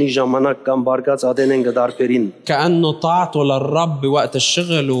կամ դունի ժամանակ կամ բարգած ադենեն գդարբերին։ كأنه طاعته للرب بوقت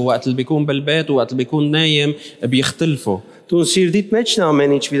الشغل ووقت اللي بيكون بالبيت ووقت اللي بيكون نايم بيختلفوا. Դու սիրդիդ մեջն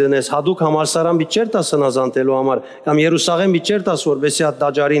ամեն ինչ վիդնես, հadouk համալսարան բիճեր տաս հնազանդելու համար, կամ Երուսաղեմ բիճեր տաս որբեսի հատ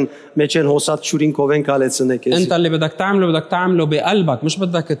դաջարին մեջ են հոսած շուրին կովեն կալեցնեք ես։ انت اللي بدك تعمله بقلبك، مش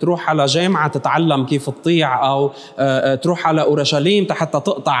بدك تروح على جامعة تتعلم كيف تطيع او تروح على اورشليم حتى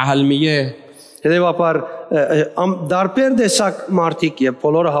تقطع هالمياه. Հետևաբար դարբեր դեսակ մարդիկ եւ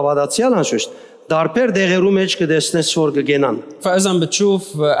բոլորը հավատացյալ անշուշտ դարբեր դեղերու մեջ կդեսնես որ կգենան։ فاذا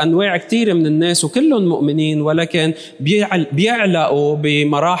بتشوف انواع كثيره من الناس وكلهم مؤمنين ولكن بيعلقوا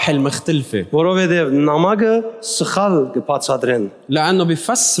بمراحل مختلفه. Որովհետեւ նամակը սխալ կբացատրեն։ لانه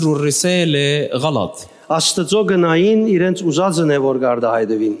بيفسروا الرساله غلط. Աստծո գնային իրենց ուզածն է որ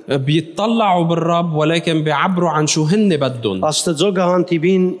գարդահայտվին։ بيطلعوا بالرب ولكن بيعبروا عن شو هن بدهم. Աստծո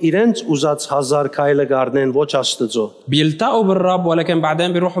գահանտիվին իրենց ուզած 1000 քայլը գարնեն ոչ Աստծո։ بيلتقوا بالرب ولكن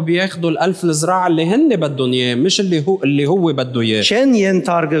بعدين بيروحوا بياخذوا الألف الزراعة اللي هن بدهم اياه مش اللي هو بده اياه. Չեն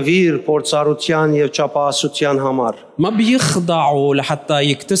ենթարկվիր փորձառության եւ չափահասության համար։ ما بيخضعوا لحتى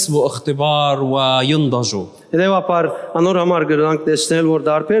يكتسبوا اختبار وينضجوا. Հետևաբար անոր համար գրանք տեսնել որ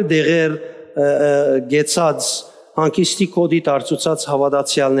դարբեր դեղեր գեցած հանկիստի կոդի դարձուցած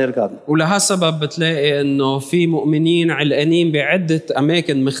հավատացյալներ կան։ ولهالسبب بتلاقي انه في مؤمنين علقانين بعدة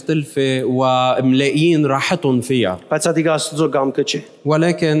اماكن مختلفة وملاقيين راحتهم فيها. Բայց ադիգ Աստծո կամքը չէ։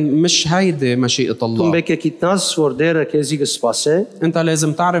 ولكن مش هيدي مشيئة Դու الله. պետք է գիտնաս որ դերը քեզի կսպասե انت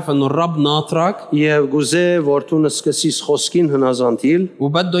لازم تعرف انه الرب ناطرك եւ գուզե որ դու սկսես խոսքին հնազանդիլ,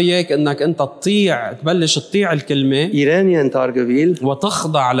 وبده اياك انك انت تبلش تطيع الكلمة իրեն ենթարկվիլ,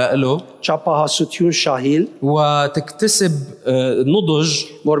 وتخضع له չափահասություն շահիլ, وتكتسب نضج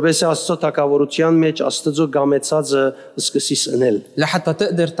որովհետեւ Աստծո թակավորության մեջ Աստծո գամեցածը սկսի սնել։ لحتى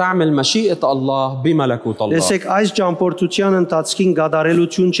تقدر تعمل مشيئة الله بملكوت الله. Լսեք, այս ճամփորդության ընթացքին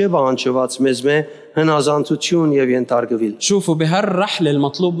գադարելություն չէ բանջված մեզ հնազանդություն եւ ենթարկվել։ شوفوا بهالرحلة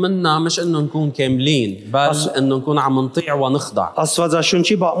المطلوب منا مش انه نكون كاملين بل انه نكون عم نطيع ونخضع.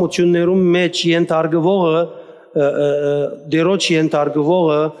 Աստվածաշունչի բաղմություններում մեջ ենթարկվողը դերոջ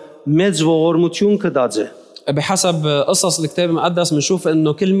ենթարկվողը մեծ ողորմություն կդած է։ بحسب قصص الكتاب المقدس بنشوف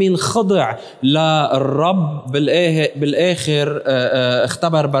انه كل مين خضع للرب بالاخر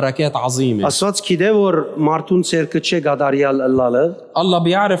اختبر بركات عظيمه. Աստված գիտե որ մարդուն ցերկը չէ գադարյալ ըլլալը, الله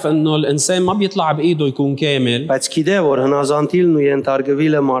بيعرف انه الانسان ما بيطلع بايده يكون كامل، բայց գիտե որ հնազանդիլն ու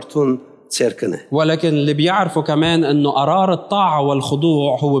ենթարկվելը մարդուն ցերկն է։ ولكن اللي بيعرفه كمان انه قرار الطاعه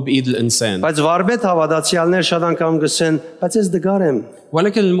والخضوع هو بايد الانسان. Բայց վարպետ հավատացյալներ շատ անգամ գսեն, բայց ես դգար եմ։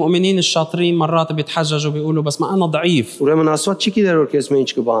 ولكن المؤمنين الشاطرين مرات بيتحججوا بيقولوا بس ما انا ضعيف. Ուրեմն Աստված չի գիտեր որ քեզ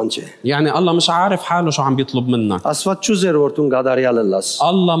ինչ կբանջի։ يعني الله مش عارف حاله شو عم بيطلب منك. Աստված չուզեր որ դու գադարյալ ըլլաս։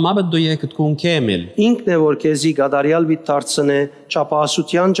 الله ما بده اياك تكون كامل. Ինքն է որ քեզի գադարյալ մի դարձնե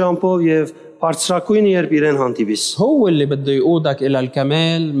ճապահասության ճամփով եւ բարձրակույն երբ իրեն հանդիպիս։ هو اللي بده يقودك الى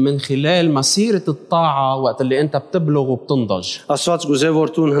الكمال من خلال مسيره الطاعه وقت اللي انت بتبلغ وبتنضج. Աստված գուզե որ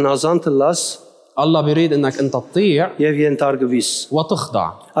դու հնազանդ ըլլաս الله بيريد انك انت تطيع եւ ենթարկվիս։ وتخضع.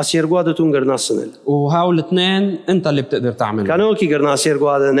 Աս երկու հատ դու գրնասնել։ وهول الاثنين انت اللي بتقدر تعملهم. Կանոքի գրնաս երկու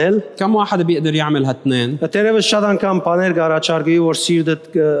հատնել։ كم واحد بيقدر يعمل هالاثنين؟ Դերևս շատ անգամ բաներ գարաչարգի որ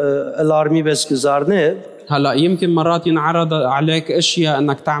սիրտդ ըլարմի պես կզարնե։ هلا يمكن مرات ينعرض عليك اشياء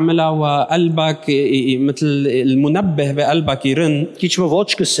انك تعملها وقلبك مثل المنبه بقلبك يرن Քիչ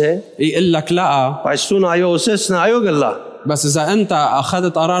ոչ կսե, يقول لك لا، բայց դու այո ասես այո գլա։ بس اذا انت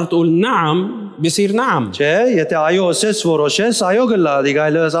اخذت قرار تقول نعم بيصير نعم. Չէ, եթե այո ասես որոշես այո գլա,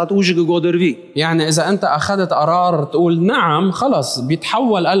 դիգայլս at ուժը կգոդրվի։ يعني اذا انت اخذت قرار تقول نعم خلص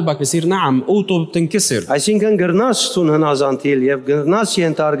بيتحول قلبك بيصير نعم، قوته بتنكسر. Այսինքն գրնաս ցուն հնազանդիլ եւ գրնաս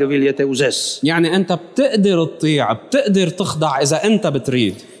ենթարկվել եթե ուզես։ يعني انت بتقدر تطيع، بتقدر تخضع اذا انت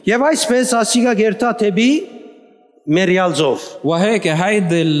بتريد. Եվ այսպես ասիգա գերտա թեբի մերյալձով։ وهيك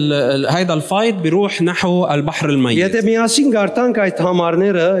هيدا الفايت بيروح نحو البحر الميت. Եթե միասին գարտանք այդ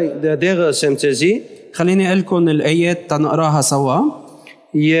համարները դեղը սեմցեզի خليني اقول لكم الايات تنقراها سوا.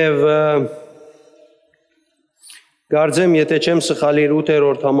 եւ գարձեմ եթե չեմ սխալի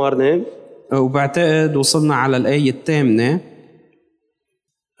 8-րդ համարն է։ وبعتقد وصلنا على الايه الثامنه.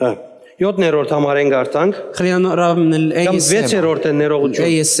 7-րդ համարեն գարտանք։ خلينا نقرا من الايه Կամ السابعه. 6-րդ է ներողություն։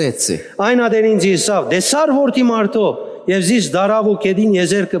 الايه السادسه. Այն ադերին ձիսավ դեսար որդի մարդո եւ զիս դարավ ու կեդին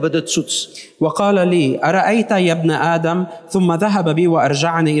եզերքը բդծուց։ وقال لي أرأيت يا ابن آدم ثم ذهب بي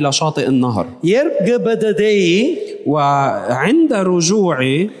وأرجعني إلى شاطئ النهر. Երբ գբդդեի وعند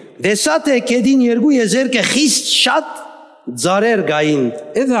رجوعي դեսա թե կեդին երկու եզերքը խիստ շատ ձարեր գային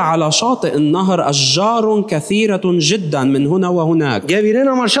إذا على شاطئ النهر أشجار كثيرة جدا من هنا وهناك. եւ իրեն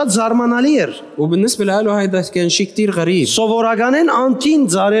համար շատ զարմանալի էր։ وبالنسبة له هذا كان شيء كتير غريب. Սովորականեն անտին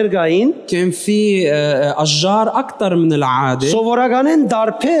ձարեր գային, كان في أشجار أكثر من العادة، սովորականեն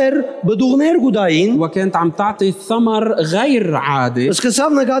դարբեր բդուղներ գուդային, وكانت عم تعطي ثمر غير عادي.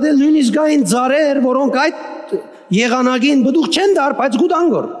 սկսավ նկատել նույնիսկ գային ձարեր, որոնք այդ եղանակին բդուղ չեն դար, բայց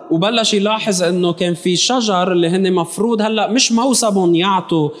գուդանգոր։ وبلش يلاحظ انه كان في شجر اللي هن مفروض هلا مش موسمهم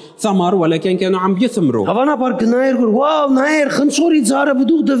يعطوا ثمر ولكن كانوا عم بيثمروا. Հավանաբար գնայր որ վաու նայր խնցորի ձարը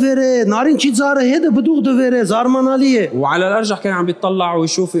բդուղ դվեր է, նարինջի ձարը հետը բդուղ դվեր է, զարմանալի է։ وعلى الارجح كان عم بيطلع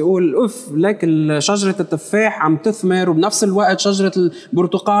ويشوف يقول اوف لك شجره التفاح عم تثمر وبنفس الوقت شجره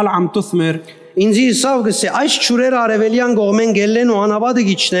البرتقال عم تثمر. Ինձի սավ գսե այս ճուրերը արևելյան կողմեն գելեն ու անաբադը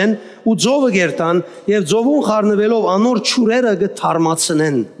գիչնեն ու ձովը գերտան եւ ձովուն խառնվելով անոր ճուրերը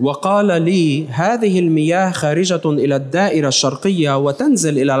գթարմացնեն։ وقال لي هذه المياه خارجة إلى الدائرة الشرقية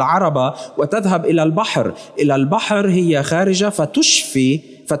وتنزل إلى العربة وتذهب إلى البحر. إلى البحر هي خارجة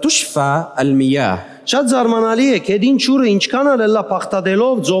فتشفى المياه. Շատ զարմանալի է, կեդին ճուրը ինչքան ալլա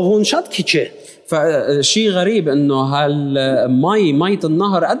փախտadելով ձովուն շատ քիչ է։ فشيء غريب انه مية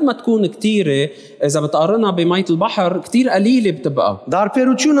النهر قد ما تكون كتيرة اذا بتقارنها بمية البحر كتير قليلة بتبقى.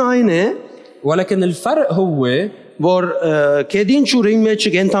 Դարբերությունը այն է, ولكن الفرق هو որ կեդին ճուրի մեջ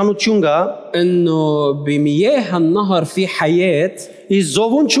կենթանություն կա, انه بمياه النهر في حياة իսկ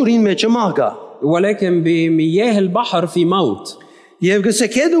ձովուն ճուրին մեջ մահ կա։ ولكن بمياه البحر في موت. Եվ գսե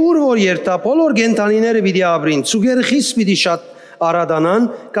կեդը ուր որ երթա, բոլոր կենթանիները պիտի ապրին, ցուգերը խիստ պիտի շատ արադանան,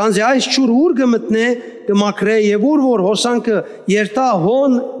 կանզի այս ճուր ուր կմտնե, կմակրե եւ ուր որ հոսանքը երթա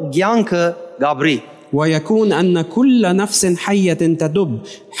հոն ցանկը գաբրի։ ويكون أن كل نفس حية تدب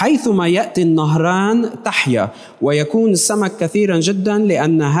حيثما يأتي النهران تحيا ويكون السمك كثيرا جدا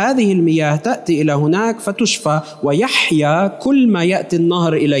لأن هذه المياه تأتي إلى هناك فتشفى ويحيا كل ما يأتي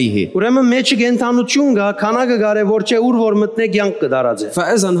النهر إليه.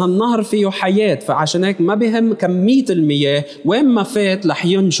 فإذا هالنهر فيه حياة فعشان هيك ما بهم كمية المياه وين ما فات رح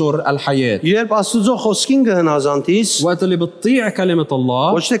ينشر الحياة. وقت اللي بتطيع كلمة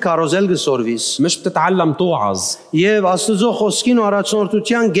الله مش بتتعلم توعظ.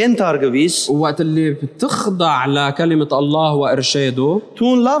 وقت اللي بتخضع لكلمة الله وإرشاده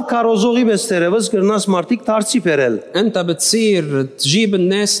أنت بتصير تجيب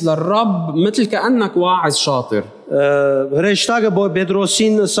الناس للرب مثل كأنك واعظ شاطر.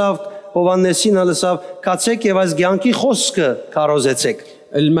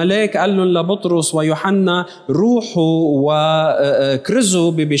 الملاك قال لهم لبطرس ويوحنا روحوا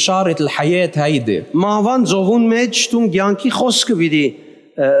وكرزوا ببشارة الحياة هيدي.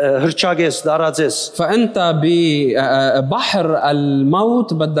 فأنت ببحر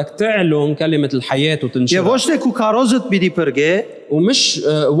الموت بدك تعلن كلمة الحياة وتنشرها. ومش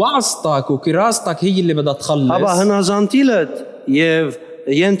وعظتك وكراستك هي اللي بدها تخلص.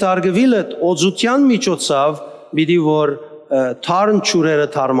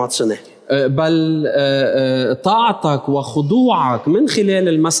 بل طاعتك وخضوعك من خلال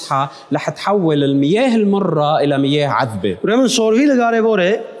المسحة رح تحول المياه المرة إلى مياه عذبة.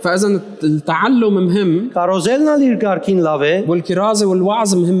 فإذا التعلم مهم والكرازة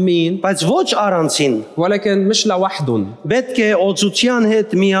والوعظ مهمين ولكن مش لوحدهم.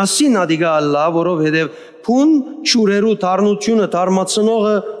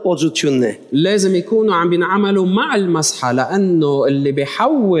 لازم يكونوا عم بينعملوا مع المسحة لأنه اللي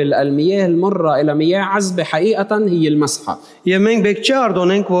بيحول المياه المرة إلى مياه عذبة حقيقة هي المسحة.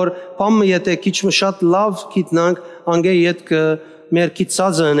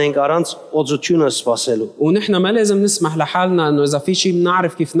 ونحن ما لازم نسمح لحالنا انه اذا في شيء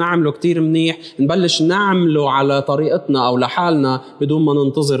بنعرف كيف نعمله كتير منيح نبلش نعمله على طريقتنا او لحالنا بدون ما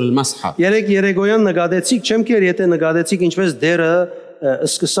ننتظر المسحة.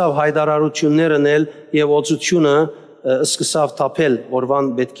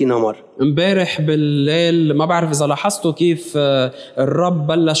 امبارح بالليل ما بعرف اذا لاحظتوا كيف الرب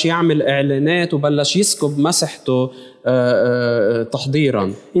بلش يعمل اعلانات وبلش يسكب مسحته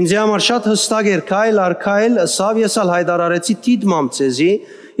تحضيرا.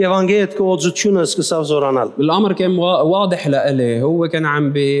 الأمر كان واضح لإلي هو كان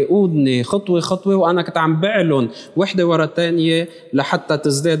عم بيقودني خطوة خطوة وأنا كنت عم بعلن وحدة ورا الثانية لحتى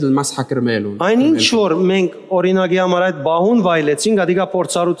تزداد المسحة كرمالهم.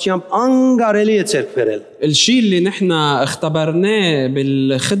 الشيء اللي نحن اختبرناه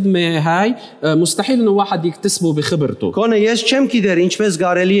بالخدمة هاي مستحيل إنه واحد يكتسبه بخبرته.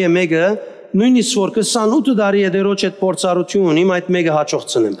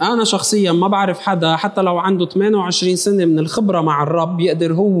 أنا شخصيا ما بعرف حدا حتى لو عنده 28 سنة من الخبرة مع الرب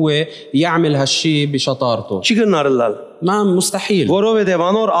يقدر هو يعمل هالشي بشطارته. ما مستحيل.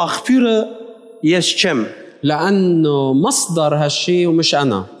 لأنه مصدر هالشي ومش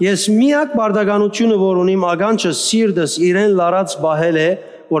أنا.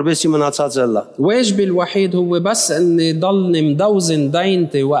 واجبي الوحيد هو بس اني ضلني مدوزن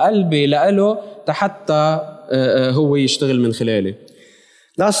دينتي وقلبي لإله حتى هو يشتغل من خلالي.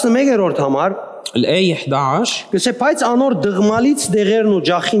 الآية 11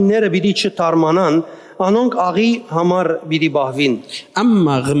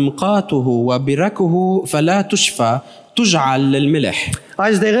 أما غمقاته وبركه فلا تشفى تجعل للملح.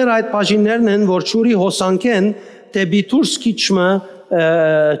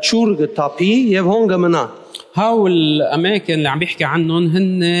 هاو الأماكن اللي عم بيحكي عنهم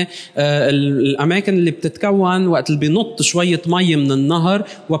هن الأماكن اللي بتتكون وقت اللي بينط شوية مي من النهر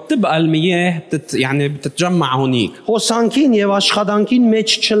وبتبقى المياه يعني بتتجمع هونيك.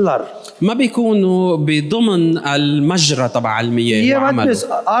 ما بيكونوا بضمن المجرى تبع المياه وعمله.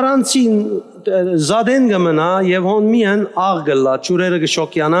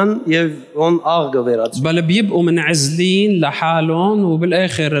 بل بيبقوا منعزلين لحالهم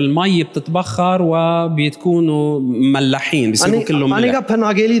وبالآخر المي بتتبخر وبيتكونوا ملحين بيصيروا كلهم ملح.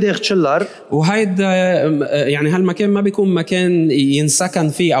 وهيدا يعني هالمكان ما بيكون مكان ينسكن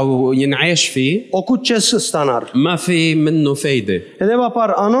فيه أو ينعيش فيه. ما في منه فايدة.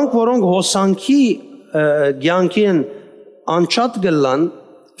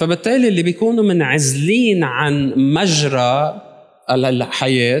 فبالتالي اللي بيكونوا منعزلين عن مجرى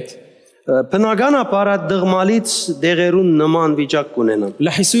الحياة բնականաբար այդ դղմալից դեղերուն նման վիճակ կունենան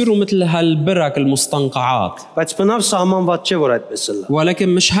رح يصيروا مثل هالبرك المستنقعات բայց բնավ սահմանված չէ որ այդպես է ولكن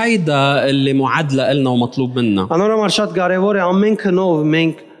مش هيدا اللي معدلة إلنا ومطلوب منا անորոշ շատ կարևոր է ամեն քնով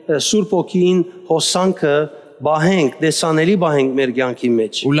մենք Սուրբ Օքին հոսանքը باهنك دسانلي باهنك մեր կյանքի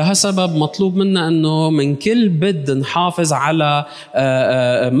մեջ ولهالسبب مطلوب منا انه من كل بد نحافظ على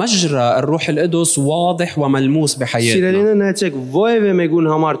مجرى الروح القدس واضح وملموس بحياتنا. Սիրելիները նայեցեք ովևէ մեկուն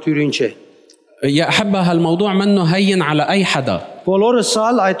համար թյուրին չէ. يا أحبة هالموضوع منه هين على أي حدا. Բոլորս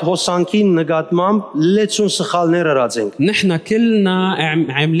ալ այդ հոսանքին նկատմամբ լեցուն սխալներ արած ենք. نحن كلنا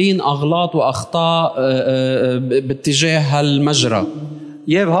عاملين أغلاط وأخطاء باتجاه هالمجرى.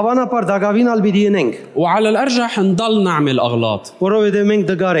 Եվ հավանաբար դակավին ալ պիտի ենենք. وعلى الأرجح نضل نعمل أغلاط. Որովհետև մենք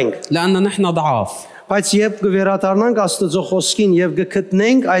դգար ենք. لأن نحن ضعاف. Բայց երբ կվերադառնանք Աստծո խոսքին եւ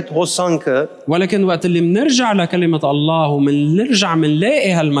կգտնենք այդ հոսանքը, ولكن وقت اللي منرجع لكلمة الله ومنرجع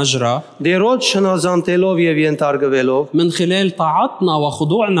منلاقي هالمجرى դերոջ հնազանդելով եւ ենթարկվելով, من خلال طاعتنا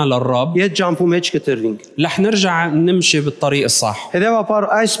وخضوعنا للرب իդ ջամփու մեջ կտրվենք. رح نرجع نمشي بالطريق الصح. Հետևաբար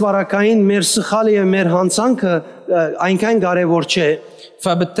այս բարակային մեր սխալը եւ մեր հանցանքը այնքան կարեւոր չէ.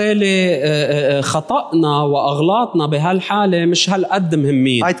 فبالتالي خطأنا وأغلاطنا بهالحالة مش هالقد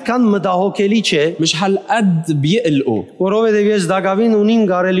مهمين. Այդքան մտահոգելի չէ. مش هالقد بيقلقوا. Որովհետև ես դակավին ունին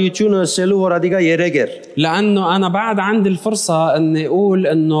կարելիությունը ասելու որ ադիգա երեք էր. لأنه أنا بعد عندي الفرصة إني أقول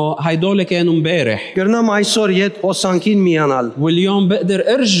إنه هيدول كانوا امبارح. Գրնամ այսօր իդ հոսանքին միանալ. واليوم بقدر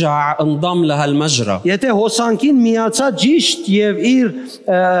أرجع انضم لهالمجرى. Եթե հոսանքին միացա ճիշտ եւ իր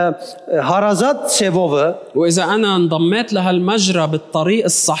հարազատ ցևովը, وإذا أنا انضميت لهالمجرى بالطريق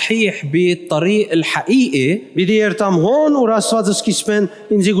الصحيح بالطريق الحقيقي պիտի երթամ հոն ու Աստվածը սկիզբեն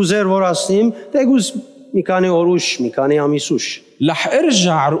ինձ գուզեր որ ասնիմ, դեգուզ մի քանի օրուշ, մի քանի ամիսուշ. رح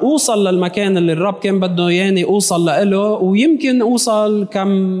ارجع اوصل للمكان اللي الرب كان بده ياني اوصل له ويمكن اوصل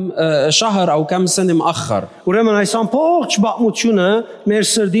كم شهر او كم سنه مؤخر. Ուրեմն այս ամբողջ բաղմությունը մեր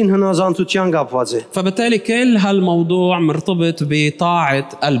սրդին հնազանդության կապված է. فبالتالي كل هالموضوع مرتبط بطاعة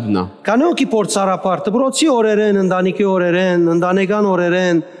قلبنا. Կանոքի փորձարապար դբրոցի օրերեն, ընտանիքի օրերեն, ընտանեկան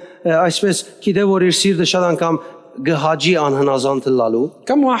օրերեն, այսպես գիտե որ իր սիրտը շատ անգամ գհաջի անհնազանդ լալու.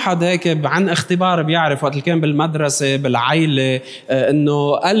 كم واحد هيك عن اختبار بيعرف وقت اللي كان بالمدرسة بالعائلة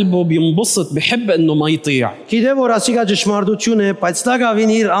انه قلبه بينبسط بحب انه ما يطيع. Գիտե որ ասիկա ճշմարտություն է, բայց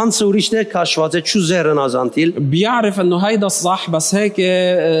դակավին իր անձը ուրիշներ քաշված է ճուզեր հնազանդիլ. بيعرف انه هيدا الصح بس هيك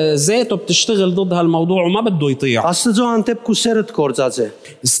ذاته بتشتغل ضد هالموضوع وما بده يطيع. Աստծո անտեպ կուսերդ կործած է.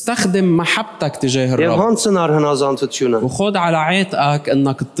 استخدم محبتك تجاه Եվ الرب հանցն առ հնազանդությունը. وخذ على عاتقك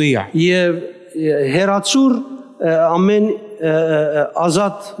انك تطيع. Եվ հերացուր ամեն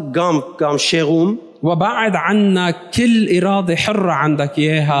ազատ կամ շեղում وبعد عنك كل إرادة حرة عندك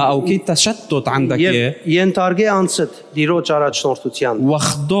إياها أو كل تشتت عندك إياه. ենթարկե անցդ դիրոջ առաջնորդության.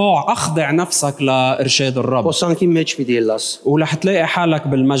 أخضع نفسك لإرشاد الرب. Հոսանքի մեջ պիտի լաս. ورح تلاقي حالك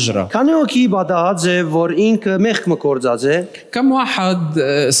بالمجرى. Քանի օքի բադահած է որ ինքը մեղք մկործած է. كم واحد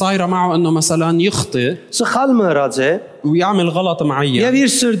صايرة معه إنه مثلا يخطئ Սխալ մըրած է. ويعمل غلط معين. Եվ իր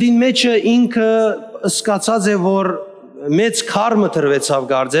սրդին մեջը ինքը սկացած է որ մեծ քարմը տրվեցավ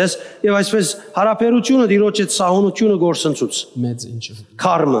գարձես եւ այսպես հարաբերությունը դիրոջ այդ սահունությունը գործընծուց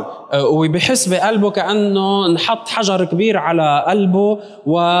քարմը وبحس بقلبه كأنه انحط حجر كبير على قلبه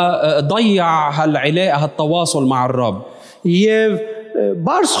وضيع هالعلاقة هالتواصل مع الرب. եւ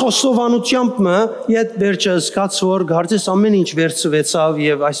բարձ խոստովանությամբ իդ վերջը սկաց որ գարձես ամեն ինչ վերցվեցավ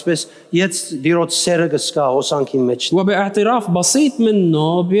եւ այսպես իդ դիրոջ սերը գսկա հոսանքին մեջ. وباعتراف بسيط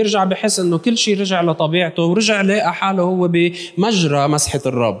منه بيرجع بحس انه كل شيء رجع لطبيعته ورجع لقى حاله هو بمجرى مسحة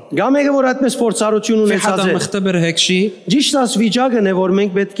الرب. Գամեգը որ այդպես փորձառություն في ունեցած حدا է. مختبر هيك شيء. Ճիշտ աս վիճակն է որ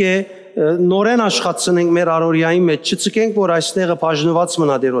մենք պետք է նորեն աշխատենք մեր առօրյայի մեջ չծկենք որ այստեղը բաժնված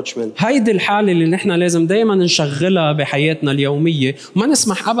մնա դերոջ մեն. هيدي الحالة اللي نحن لازم دائما نشغلها بحياتنا اليومية وما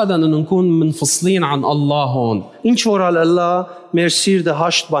نسمح ابدا انه نكون منفصلين عن الله هون. Ինչ որ ալլա մեր սիրտը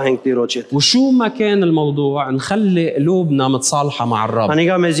հաշտ բահենք դերոջ հետ. وشو ما كان الموضوع نخلي قلوبنا متصالحة مع الرب.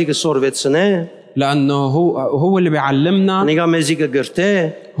 Անիկա մեզի կսորվեցնե. لأنه هو اللي بيعلمنا. Անիկա մեզի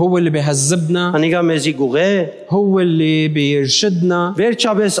կգրտե. هو اللي بيهذبنا. Անիկա մեզի գուղե. هو اللي بيرشدنا.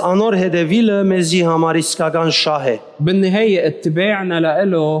 Վերջապես անոր հետևիլը մեզի համար իսկական շահ է. بالنهاية اتباعنا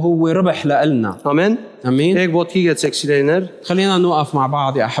له هو ربح لنا. Ամեն. امين. Եկ ոտքի գեցեք սիրելիներ. خلينا نوقف مع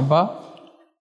بعض يا أحبة.